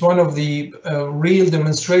 It's one of the real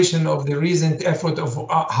demonstration of the recent effort of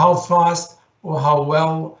how fast or how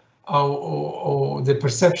well or the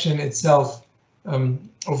perception itself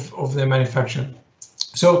of the manufacture.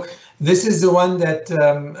 So this is the one that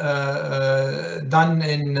done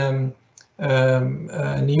in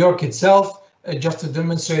New York itself, just to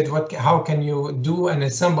demonstrate how can you do an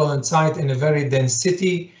assemble on site in a very dense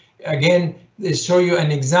city. Again, they show you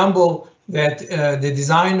an example that the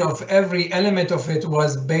design of every element of it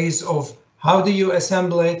was based of how do you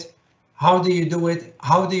assemble it, how do you do it,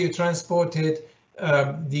 how do you transport it.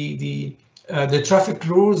 The traffic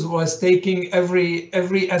rules was taking every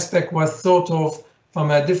aspect was thought of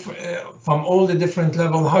from a different from all the different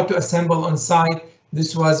level how to assemble on site.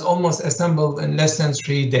 This was almost assembled in less than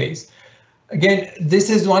 3 days. Again, this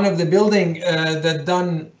is one of the building that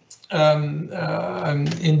done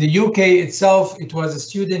in the UK itself. It was a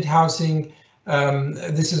student housing.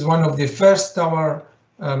 This is one of the first tower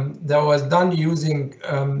that was done using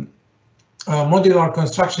modular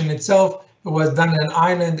construction itself. It was done in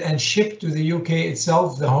Ireland and shipped to the UK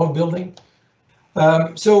itself, the whole building.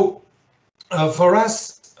 So for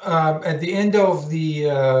us, at the end of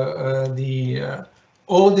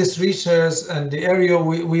all this research and the area,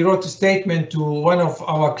 we wrote a statement to one of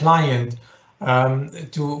our clients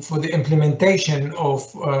for the implementation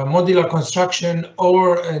of modular construction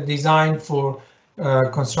or design for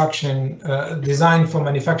construction, design for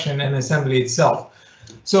manufacturing and assembly itself.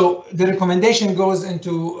 So the recommendation goes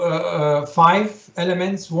into 5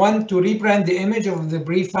 elements. 1, to rebrand the image of the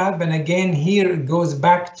prefab, and again here it goes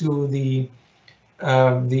back to the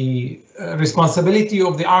responsibility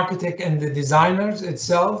of the architect and the designers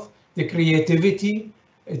itself, the creativity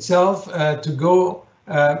itself, to go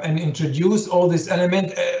and introduce all this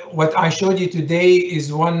element. What I showed you today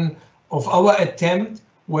is one of our attempt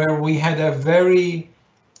where we had a very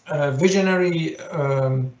visionary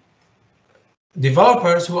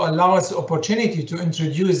developers who allow us the opportunity to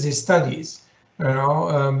introduce these studies,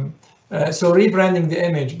 so rebranding the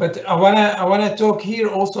image. But I wanna talk here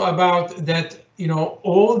also about that,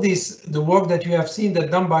 all the work that you have seen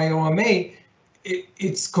that done by OMA,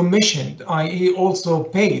 it's commissioned, i.e. also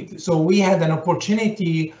paid. So we had an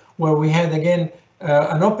opportunity where we had again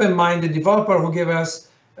an open-minded developer who gave us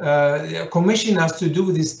commissioned us to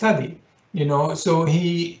do this study. So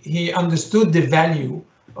he understood the value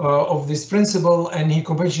of this principle and he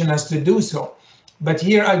commissioned us to do so. But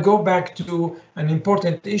here I go back to an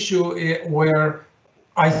important issue where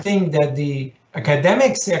I think that the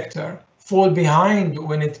academic sector fall behind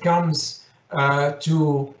when it comes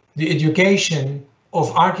to the education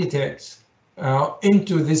of architects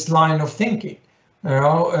into this line of thinking.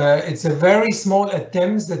 It's a very small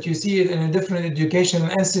attempt that you see it in a different educational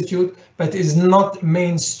institute, but is not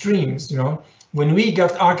mainstreams. When we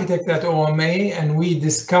got architect at OMA and we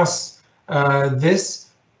discuss this,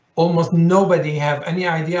 almost nobody have any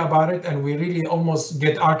idea about it, and we really almost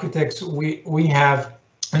get architects. We have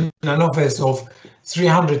in an office of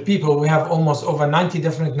 300 people, we have almost over 90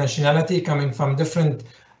 different nationality coming from different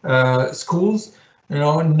schools.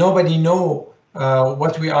 Nobody know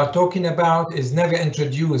what we are talking about, is never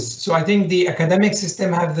introduced. So I think the academic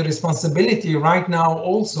system have the responsibility right now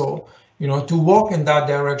also, to walk in that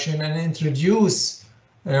direction and introduce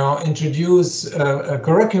a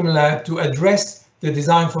curriculum to address the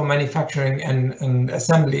design for manufacturing and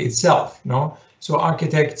assembly itself. So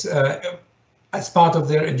architects, as part of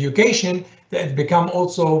their education, that become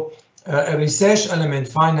also a research element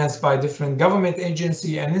financed by different government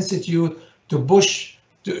agency and institute to push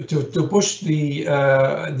the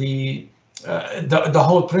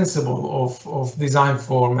whole principle of design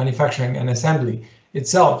for manufacturing and assembly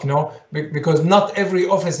itself. Because not every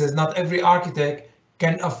offices, not every architect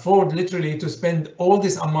can afford literally to spend all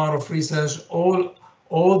this amount of research,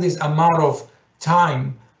 all this amount of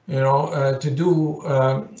time, to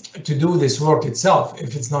do this work itself,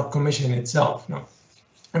 if it's not commission itself,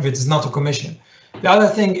 if it's not a commission. The other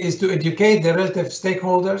thing is to educate the relative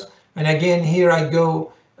stakeholders. And again, here I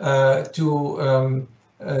go to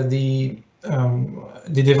the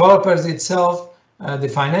developers itself, the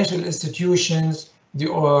financial institutions, the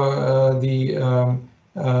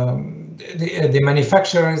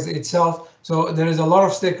manufacturers itself. So there is a lot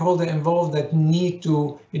of stakeholders involved that need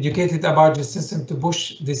to educate it about the system to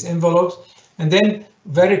push these envelopes. And then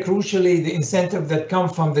very crucially, the incentive that come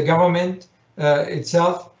from the government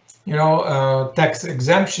itself, tax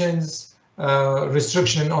exemptions,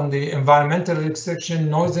 restriction on the environmental restriction,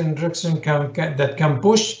 noise restriction that can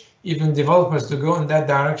push even developers to go in that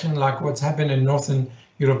direction, like what's happened in Northern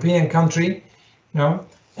European country.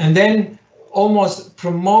 And then almost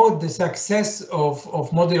promote the success of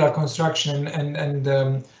modular construction and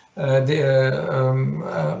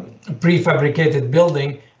prefabricated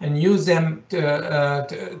building, and use them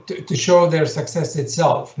to show their success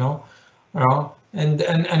itself. No,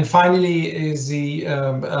 and finally is the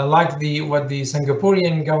what the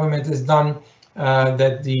Singaporean government has done,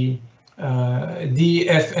 that the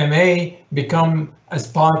DFMA become as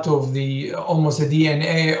part of the almost a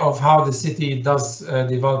DNA of how the city does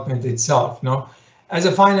development itself. No, as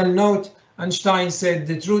a final note, Einstein said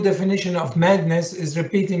the true definition of madness is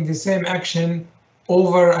repeating the same action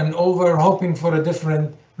over and over, hoping for a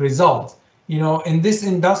different result. You know, in this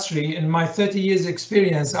industry, in my 30 years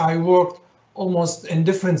experience, I worked almost in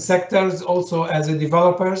different sectors, also as a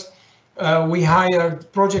developers. We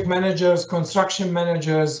hired project managers, construction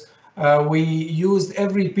managers. We used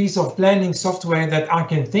every piece of planning software that I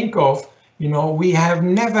can think of. You know, we have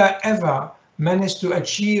never ever managed to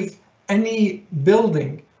achieve any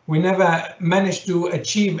building. We never managed to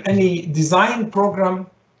achieve any design program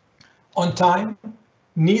on time,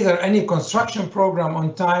 neither any construction program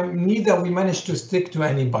on time, neither we managed to stick to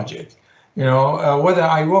any budget. You know, whether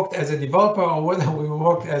I worked as a developer or whether we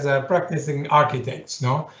worked as a practicing architects,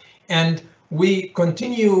 no? And we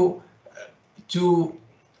continue to,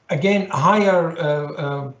 again,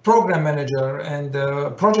 hire program manager and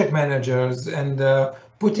project managers, and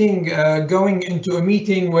going into a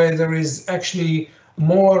meeting where there is actually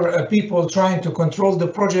more people trying to control the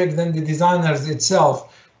project than the designers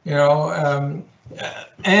itself, you know,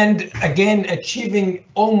 and again achieving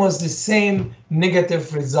almost the same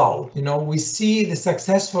negative result. You know, we see the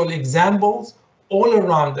successful examples all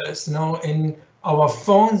around us, you know, in our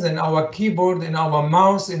phones, in our keyboard, in our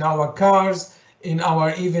mouse, in our cars, in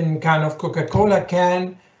our even kind of Coca-Cola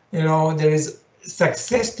can. You know, there is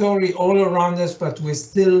success story all around us, but we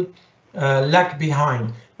still lag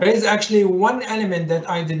behind. There is actually one element that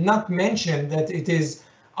I did not mention, that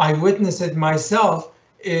I witnessed it myself,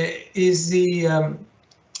 is the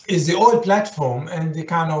oil platform and the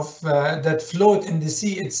kind of that float in the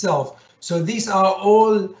sea itself. So these are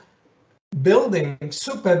all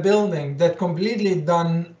super building that completely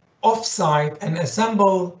done off-site and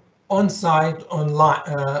assembled on-site,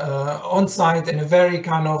 on-site in a very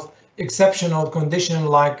kind of exceptional condition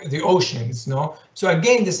like the oceans. No, so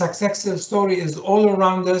again, the success story is all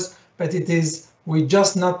around us, but we're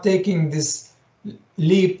just not taking this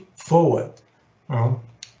leap forward.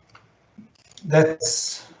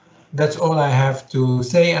 That's all I have to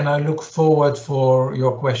say, and I look forward for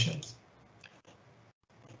your questions.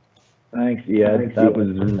 Thanks, Iyad. That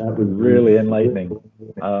was really enlightening.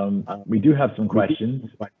 We do have some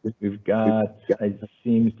questions. We've got, it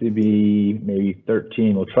seems to be maybe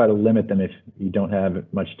 13. We'll try to limit them if you don't have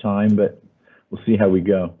much time, but we'll see how we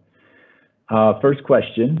go. First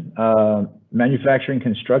question, manufacturing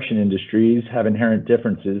construction industries have inherent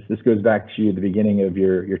differences. This goes back to the beginning of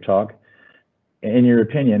your talk. In your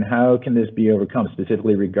opinion, how can this be overcome,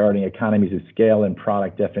 specifically regarding economies of scale and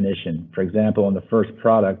product definition? For example, in the first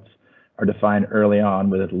products are defined early on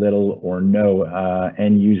with little or no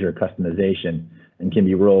end user customization and can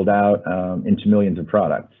be rolled out into millions of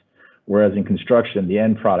products. Whereas in construction, the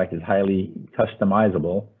end product is highly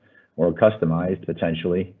customizable or customized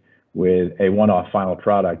potentially with a one-off final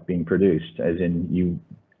product being produced, as in you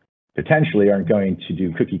potentially aren't going to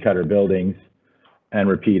do cookie cutter buildings and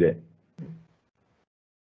repeat it.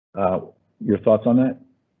 Your thoughts on that?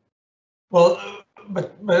 Well,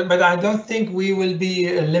 but I don't think we will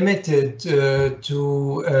be limited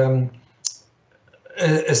to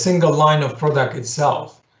a single line of product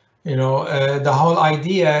itself. You know, the whole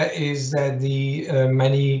idea is that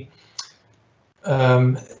the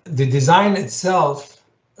design itself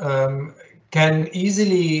can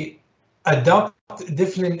easily adopt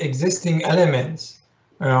different existing elements,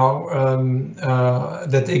 you know,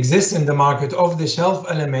 that exist in the market, off the shelf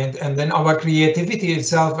element, and then our creativity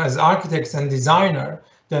itself as architects and designer,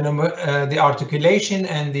 then the articulation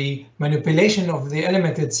and the manipulation of the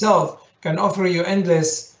element itself can offer you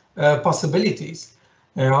endless possibilities.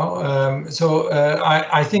 You know,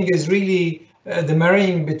 I think is really the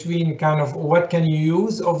marrying between kind of what can you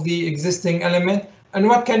use of the existing element and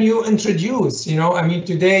what can you introduce. You know, I mean,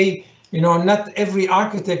 today, you know, not every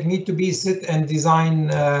architect need to be sit and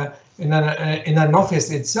design in an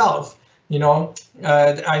office itself. You know,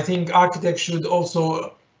 I think architects should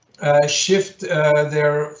also shift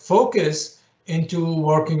their focus into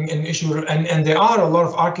working in issue, and there are a lot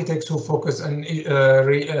of architects who focus on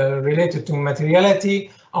related to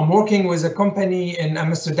materiality. I'm working with a company in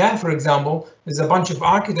Amsterdam, for example. There's a bunch of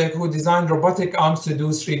architects who design robotic arms to do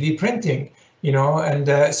 3D printing.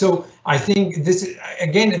 And so I think this,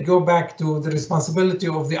 again, it goes back to the responsibility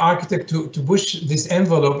of the architect to push this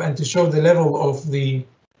envelope and to show the level of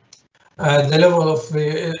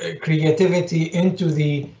creativity into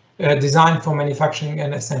the design for manufacturing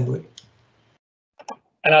and assembly.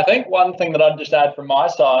 And I think one thing that I'd just add from my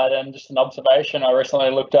side, and just an observation, I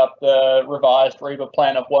recently looked up the revised REBA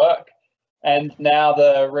plan of work. And now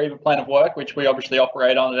the REBA plan of work, which we obviously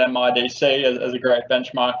operate on at MIDC as a great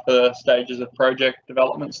benchmark for stages of project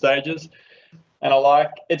development stages. And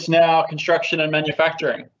it's now construction and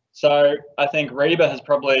manufacturing. So I think REBA has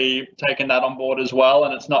probably taken that on board as well.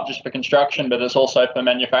 And it's not just for construction, but it's also for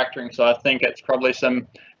manufacturing. So I think it's probably some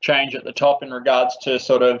change at the top in regards to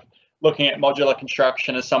sort of looking at modular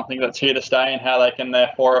construction as something that's here to stay, and how they can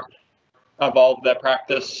therefore evolve their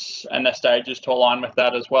practice and their stages to align with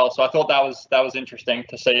that as well. So I thought that was interesting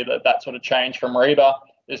to see that sort of change from REBA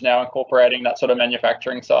is now incorporating that sort of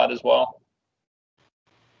manufacturing side as well.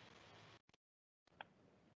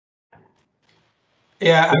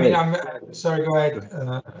 Yeah, I mean, I'm sorry, go ahead,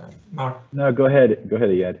 Mark. No, go ahead,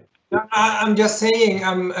 Iyad. I'm just saying,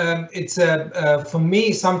 it's for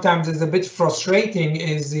me, sometimes it's a bit frustrating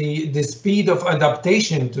is the speed of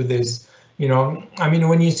adaptation to this. I mean,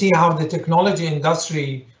 when you see how the technology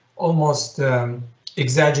industry almost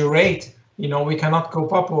exaggerate, we cannot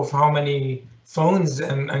cope up with how many phones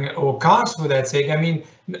or cars, for that sake. I mean,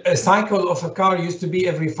 a cycle of a car used to be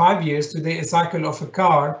every 5 years. Today, a cycle of a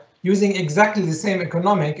car using exactly the same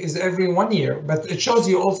economic is every 1 year. But it shows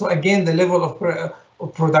you also, again, the level of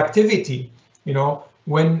productivity,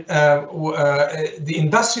 when the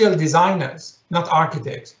industrial designers, not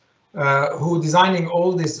architects, who designing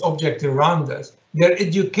all this object around us, their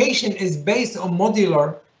education is based on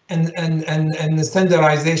modular and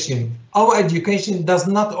standardization. Our education does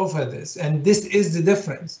not offer this, and this is the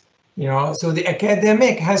difference. So the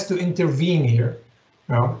academic has to intervene here.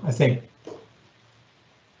 I think.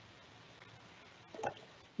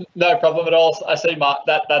 No problem at all. I see Mark.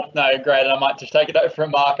 No, great. And I might just take it over from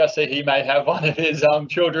Mark. I see he may have one of his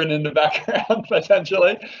children in the background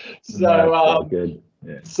potentially. So good.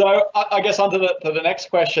 Yeah. So I guess on to the next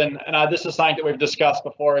question, and this is something that we've discussed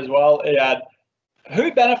before as well, Iyad.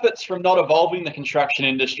 Who benefits from not evolving the construction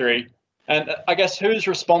industry? And I guess who's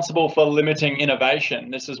responsible for limiting innovation?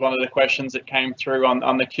 This is one of the questions that came through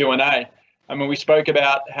on the Q&A. I mean, we spoke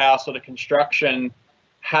about how sort of construction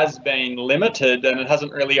has been limited and it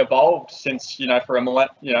hasn't really evolved since,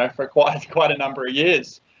 for quite a number of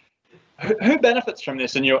years. Who benefits from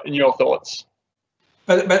this in your thoughts?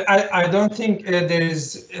 But I don't think there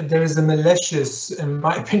is a malicious, in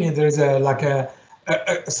my opinion, there is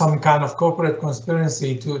some kind of corporate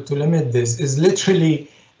conspiracy to limit this. Is literally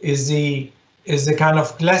the kind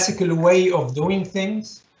of classical way of doing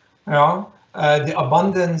things. The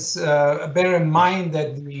abundance. Bear in mind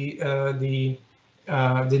that the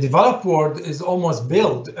developed world is almost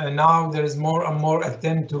built, and now there is more and more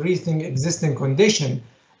attempt to rethink existing condition.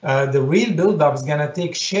 The real build-up is going to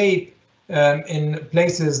take shape in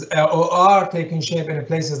places, or are taking shape in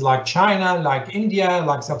places like China, like India,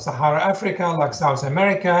 like Sub-Saharan Africa, like South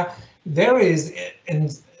America. There is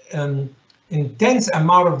an intense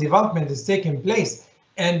amount of development is taking place,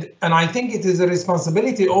 and I think it is a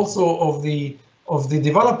responsibility also of the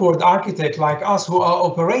developed world architect like us who are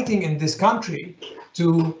operating in this country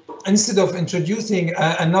to, instead of introducing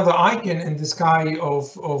another icon in the sky of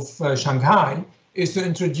Shanghai, is to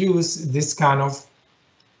introduce this kind of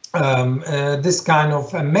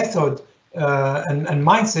method and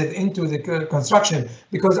mindset into the construction,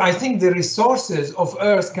 because I think the resources of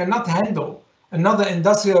Earth cannot handle another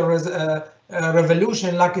industrial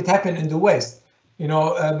revolution like it happened in the West.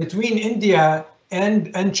 Between India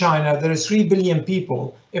and China, there are 3 billion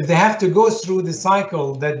people. If they have to go through the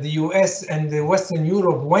cycle that the US and the Western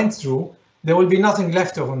Europe went through, there will be nothing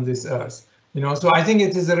left on this Earth. So I think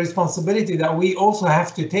it is a responsibility that we also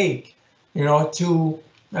have to take, to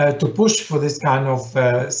push for this kind of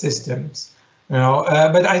systems.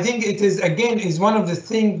 But I think it is, again, is one of the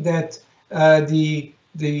things that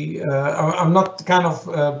I'm not kind of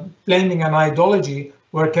blaming an ideology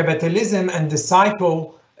where capitalism and the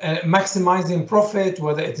cycle maximizing profit,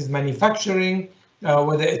 whether it is manufacturing,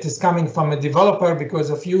 whether it is coming from a developer because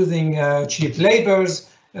of using cheap labors,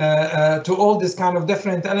 to all this kind of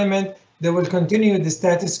different element, they will continue the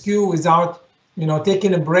status quo without,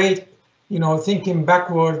 taking a break, thinking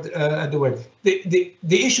backward at the way.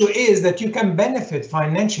 The issue is that you can benefit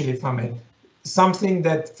financially from it. Something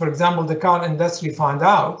that, for example, the car industry found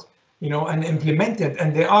out, and implemented,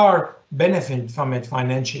 and they are benefiting from it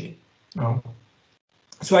financially.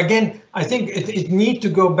 So again, I think it need to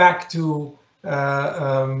go back to to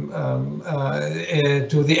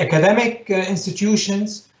the academic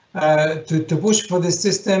institutions to push for this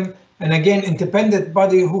system, and again, independent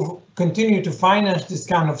body who continue to finance this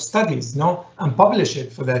kind of studies, no, and publish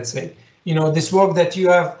it for that sake. You know, this work that you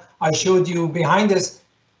have, I showed you behind us,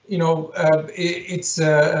 you know, it's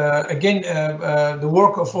again the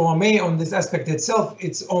work of OMA on this aspect itself.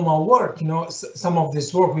 It's OMA work, you know. Some of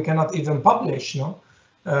this work we cannot even publish, you know,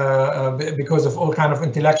 because of all kind of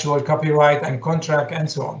intellectual copyright and contract and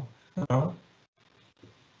so on. You know?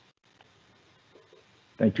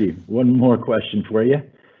 Thank you. One more question for you.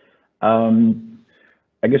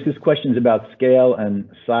 I guess this question is about scale and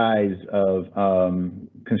size of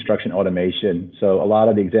construction automation. So a lot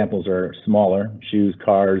of the examples are smaller, shoes,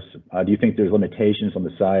 cars. Do you think there's limitations on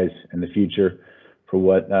the size in the future for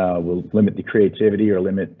what will limit the creativity or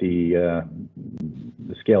limit the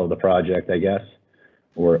scale of the project, I guess,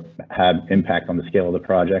 or have impact on the scale of the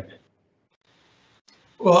project?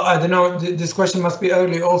 Well, I don't know. This question must be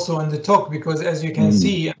early also in the talk, because as you can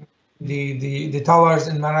see, the towers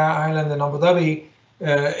in Marina Island and Abu Dhabi,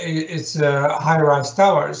 it's high-rise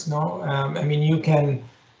towers. No, I mean, you can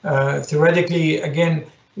theoretically, again,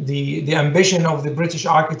 the ambition of the British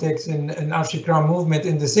architects and Al-Shikra movement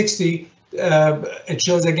in the 60s, it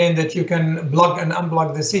shows again that you can plug and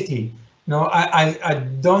unplug the city. No, I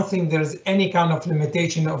don't think there's any kind of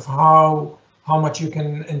limitation of how much you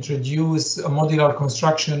can introduce a modular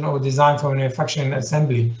construction or design for manufacturing and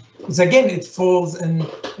assembly. It's again, it falls in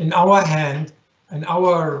our hand and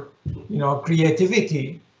our, you know,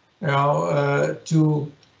 creativity, you know,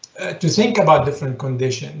 to think about different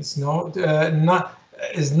conditions. No,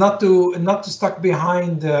 not to stuck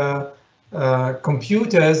behind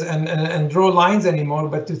computers and draw lines anymore,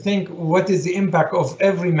 but to think what is the impact of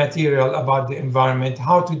every material about the environment,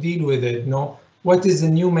 how to deal with it. No. What is the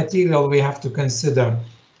new material we have to consider?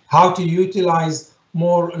 How to utilize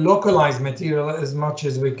more localized material as much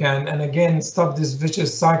as we can, and again stop this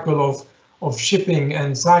vicious cycle of shipping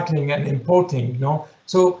and cycling and importing. No,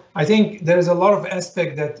 so I think there is a lot of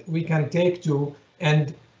aspect that we can take to,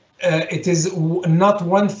 and it is not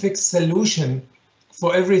one fixed solution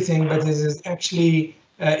for everything, but it is actually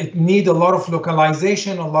it need a lot of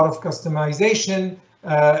localization, a lot of customization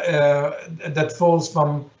that falls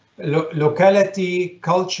from locality,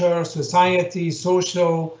 culture, society,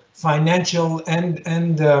 social, financial, and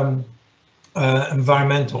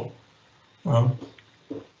environmental.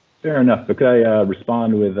 Fair enough. But could I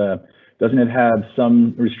respond with, doesn't it have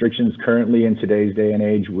some restrictions currently in today's day and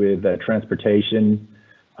age with transportation,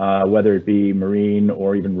 whether it be marine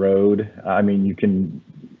or even road? I mean, you can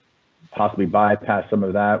possibly bypass some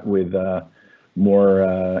of that with more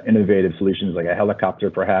innovative solutions like a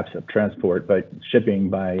helicopter, perhaps, of transport, but shipping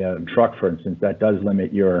by truck, for instance, that does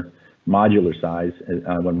limit your modular size,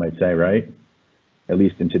 one might say, right? At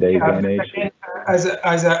least in today's day and age. As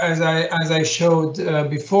I showed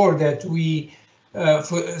before, that we,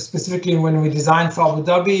 specifically when we designed for Abu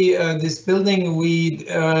Dhabi, this building, we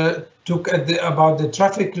took about the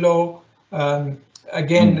traffic law.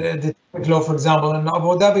 The traffic law, for example, in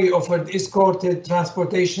Abu Dhabi offered escorted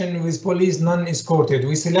transportation with police, non-escorted.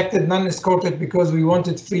 We selected non-escorted because we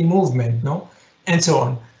wanted free movement, no, and so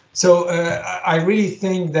on. So I really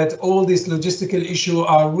think that all these logistical issues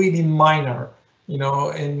are really minor, you know,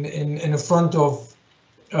 in front of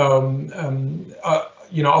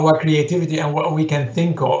you know, our creativity and what we can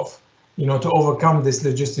think of, you know, to overcome these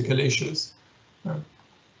logistical issues.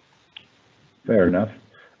 Fair enough.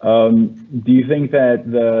 Do you think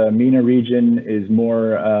that the MENA region is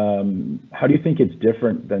more, how do you think it's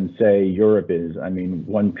different than, say, Europe is? I mean,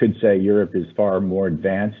 one could say Europe is far more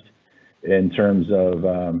advanced in terms of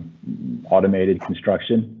automated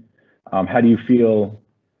construction. How do you feel,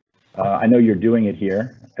 I know you're doing it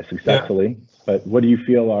here successfully, but what do you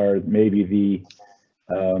feel are maybe the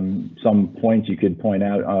some points you could point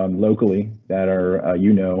out locally that are,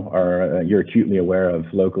 you know, are you're acutely aware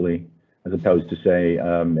of locally, as opposed to, say,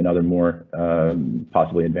 in other more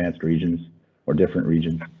possibly advanced regions or different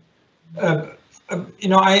regions? You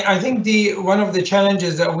know, I think one of the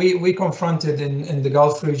challenges that we confronted in the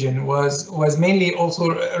Gulf region was mainly also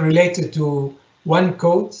related to one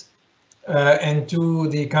code and to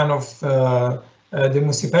the kind of the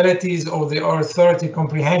municipalities or the authority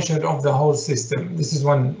comprehension of the whole system. This is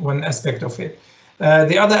one aspect of it.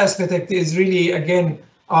 The other aspect is really, again,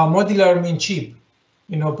 modular mean cheap.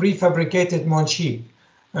 You know, prefabricated more cheap.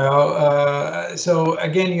 So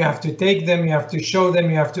again, you have to take them, you have to show them,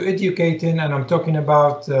 you have to educate them, and I'm talking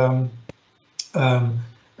about the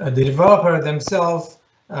developer themselves.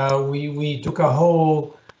 We took a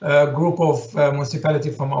whole group of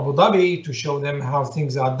municipality from Abu Dhabi to show them how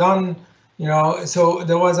things are done. You know, so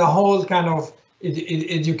there was a whole kind of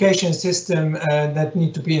education system that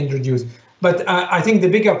need to be introduced. But I think the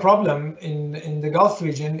bigger problem in the Gulf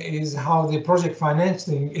region is how the project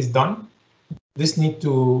financing is done. This need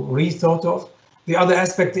to rethought of. The other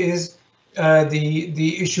aspect is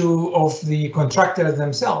the issue of the contractors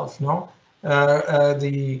themselves. No, how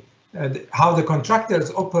the contractors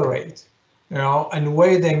operate, you know, and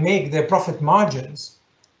where they make their profit margins.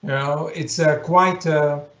 You know, it's quite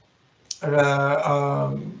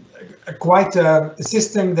a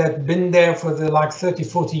system that's been there for the like 30,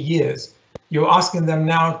 40 years. You're asking them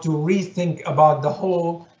now to rethink about the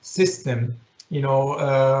whole system, you know,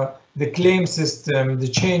 the claim system, the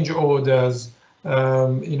change orders,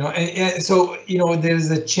 you know, and so, you know,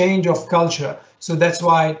 there's a change of culture. So that's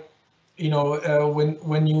why, you know,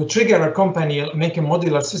 when you trigger a company, make a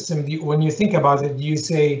modular system, when you think about it, you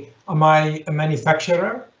say, am I a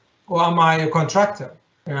manufacturer or am I a contractor?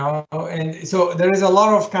 You know, and so there is a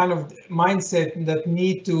lot of kind of mindset that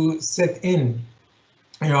need to set in,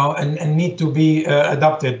 you know, and need to be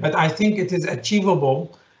adopted. But I think it is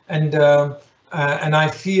achievable, and I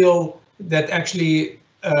feel that actually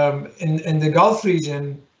in the Gulf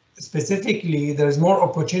region specifically, there's more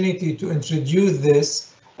opportunity to introduce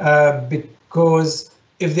this because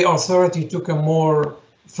if the authority took a more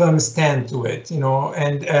firm stand to it, you know,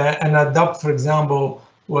 and adopt, for example,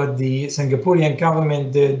 what the Singaporean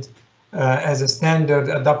government did as a standard,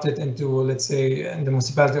 adopted into, let's say, in the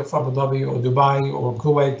municipality of Abu Dhabi or Dubai or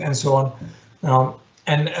Kuwait and so on.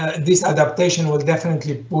 And this adaptation will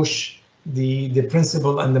definitely push the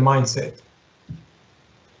principle and the mindset.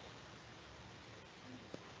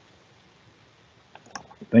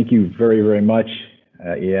 Thank you very, very much,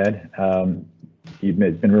 Iyad.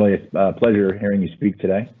 It's been really a pleasure hearing you speak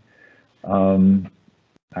today.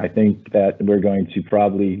 I think that we're going to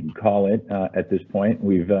probably call it at this point.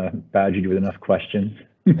 We've badgered you with enough questions.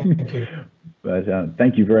 Thank you. But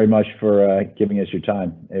thank you very much for giving us your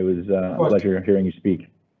time. It was a pleasure hearing you speak.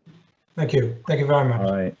 Thank you. Thank you very much.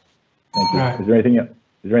 All right. Thank you. All right. Is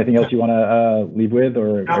there anything else you want to leave with,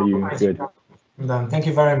 or are you good? I'm done. Thank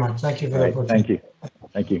you very much. Thank you for the opportunity.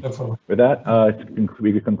 Thank you. With that,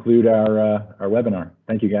 we could conclude our webinar.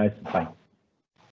 Thank you, guys. Bye.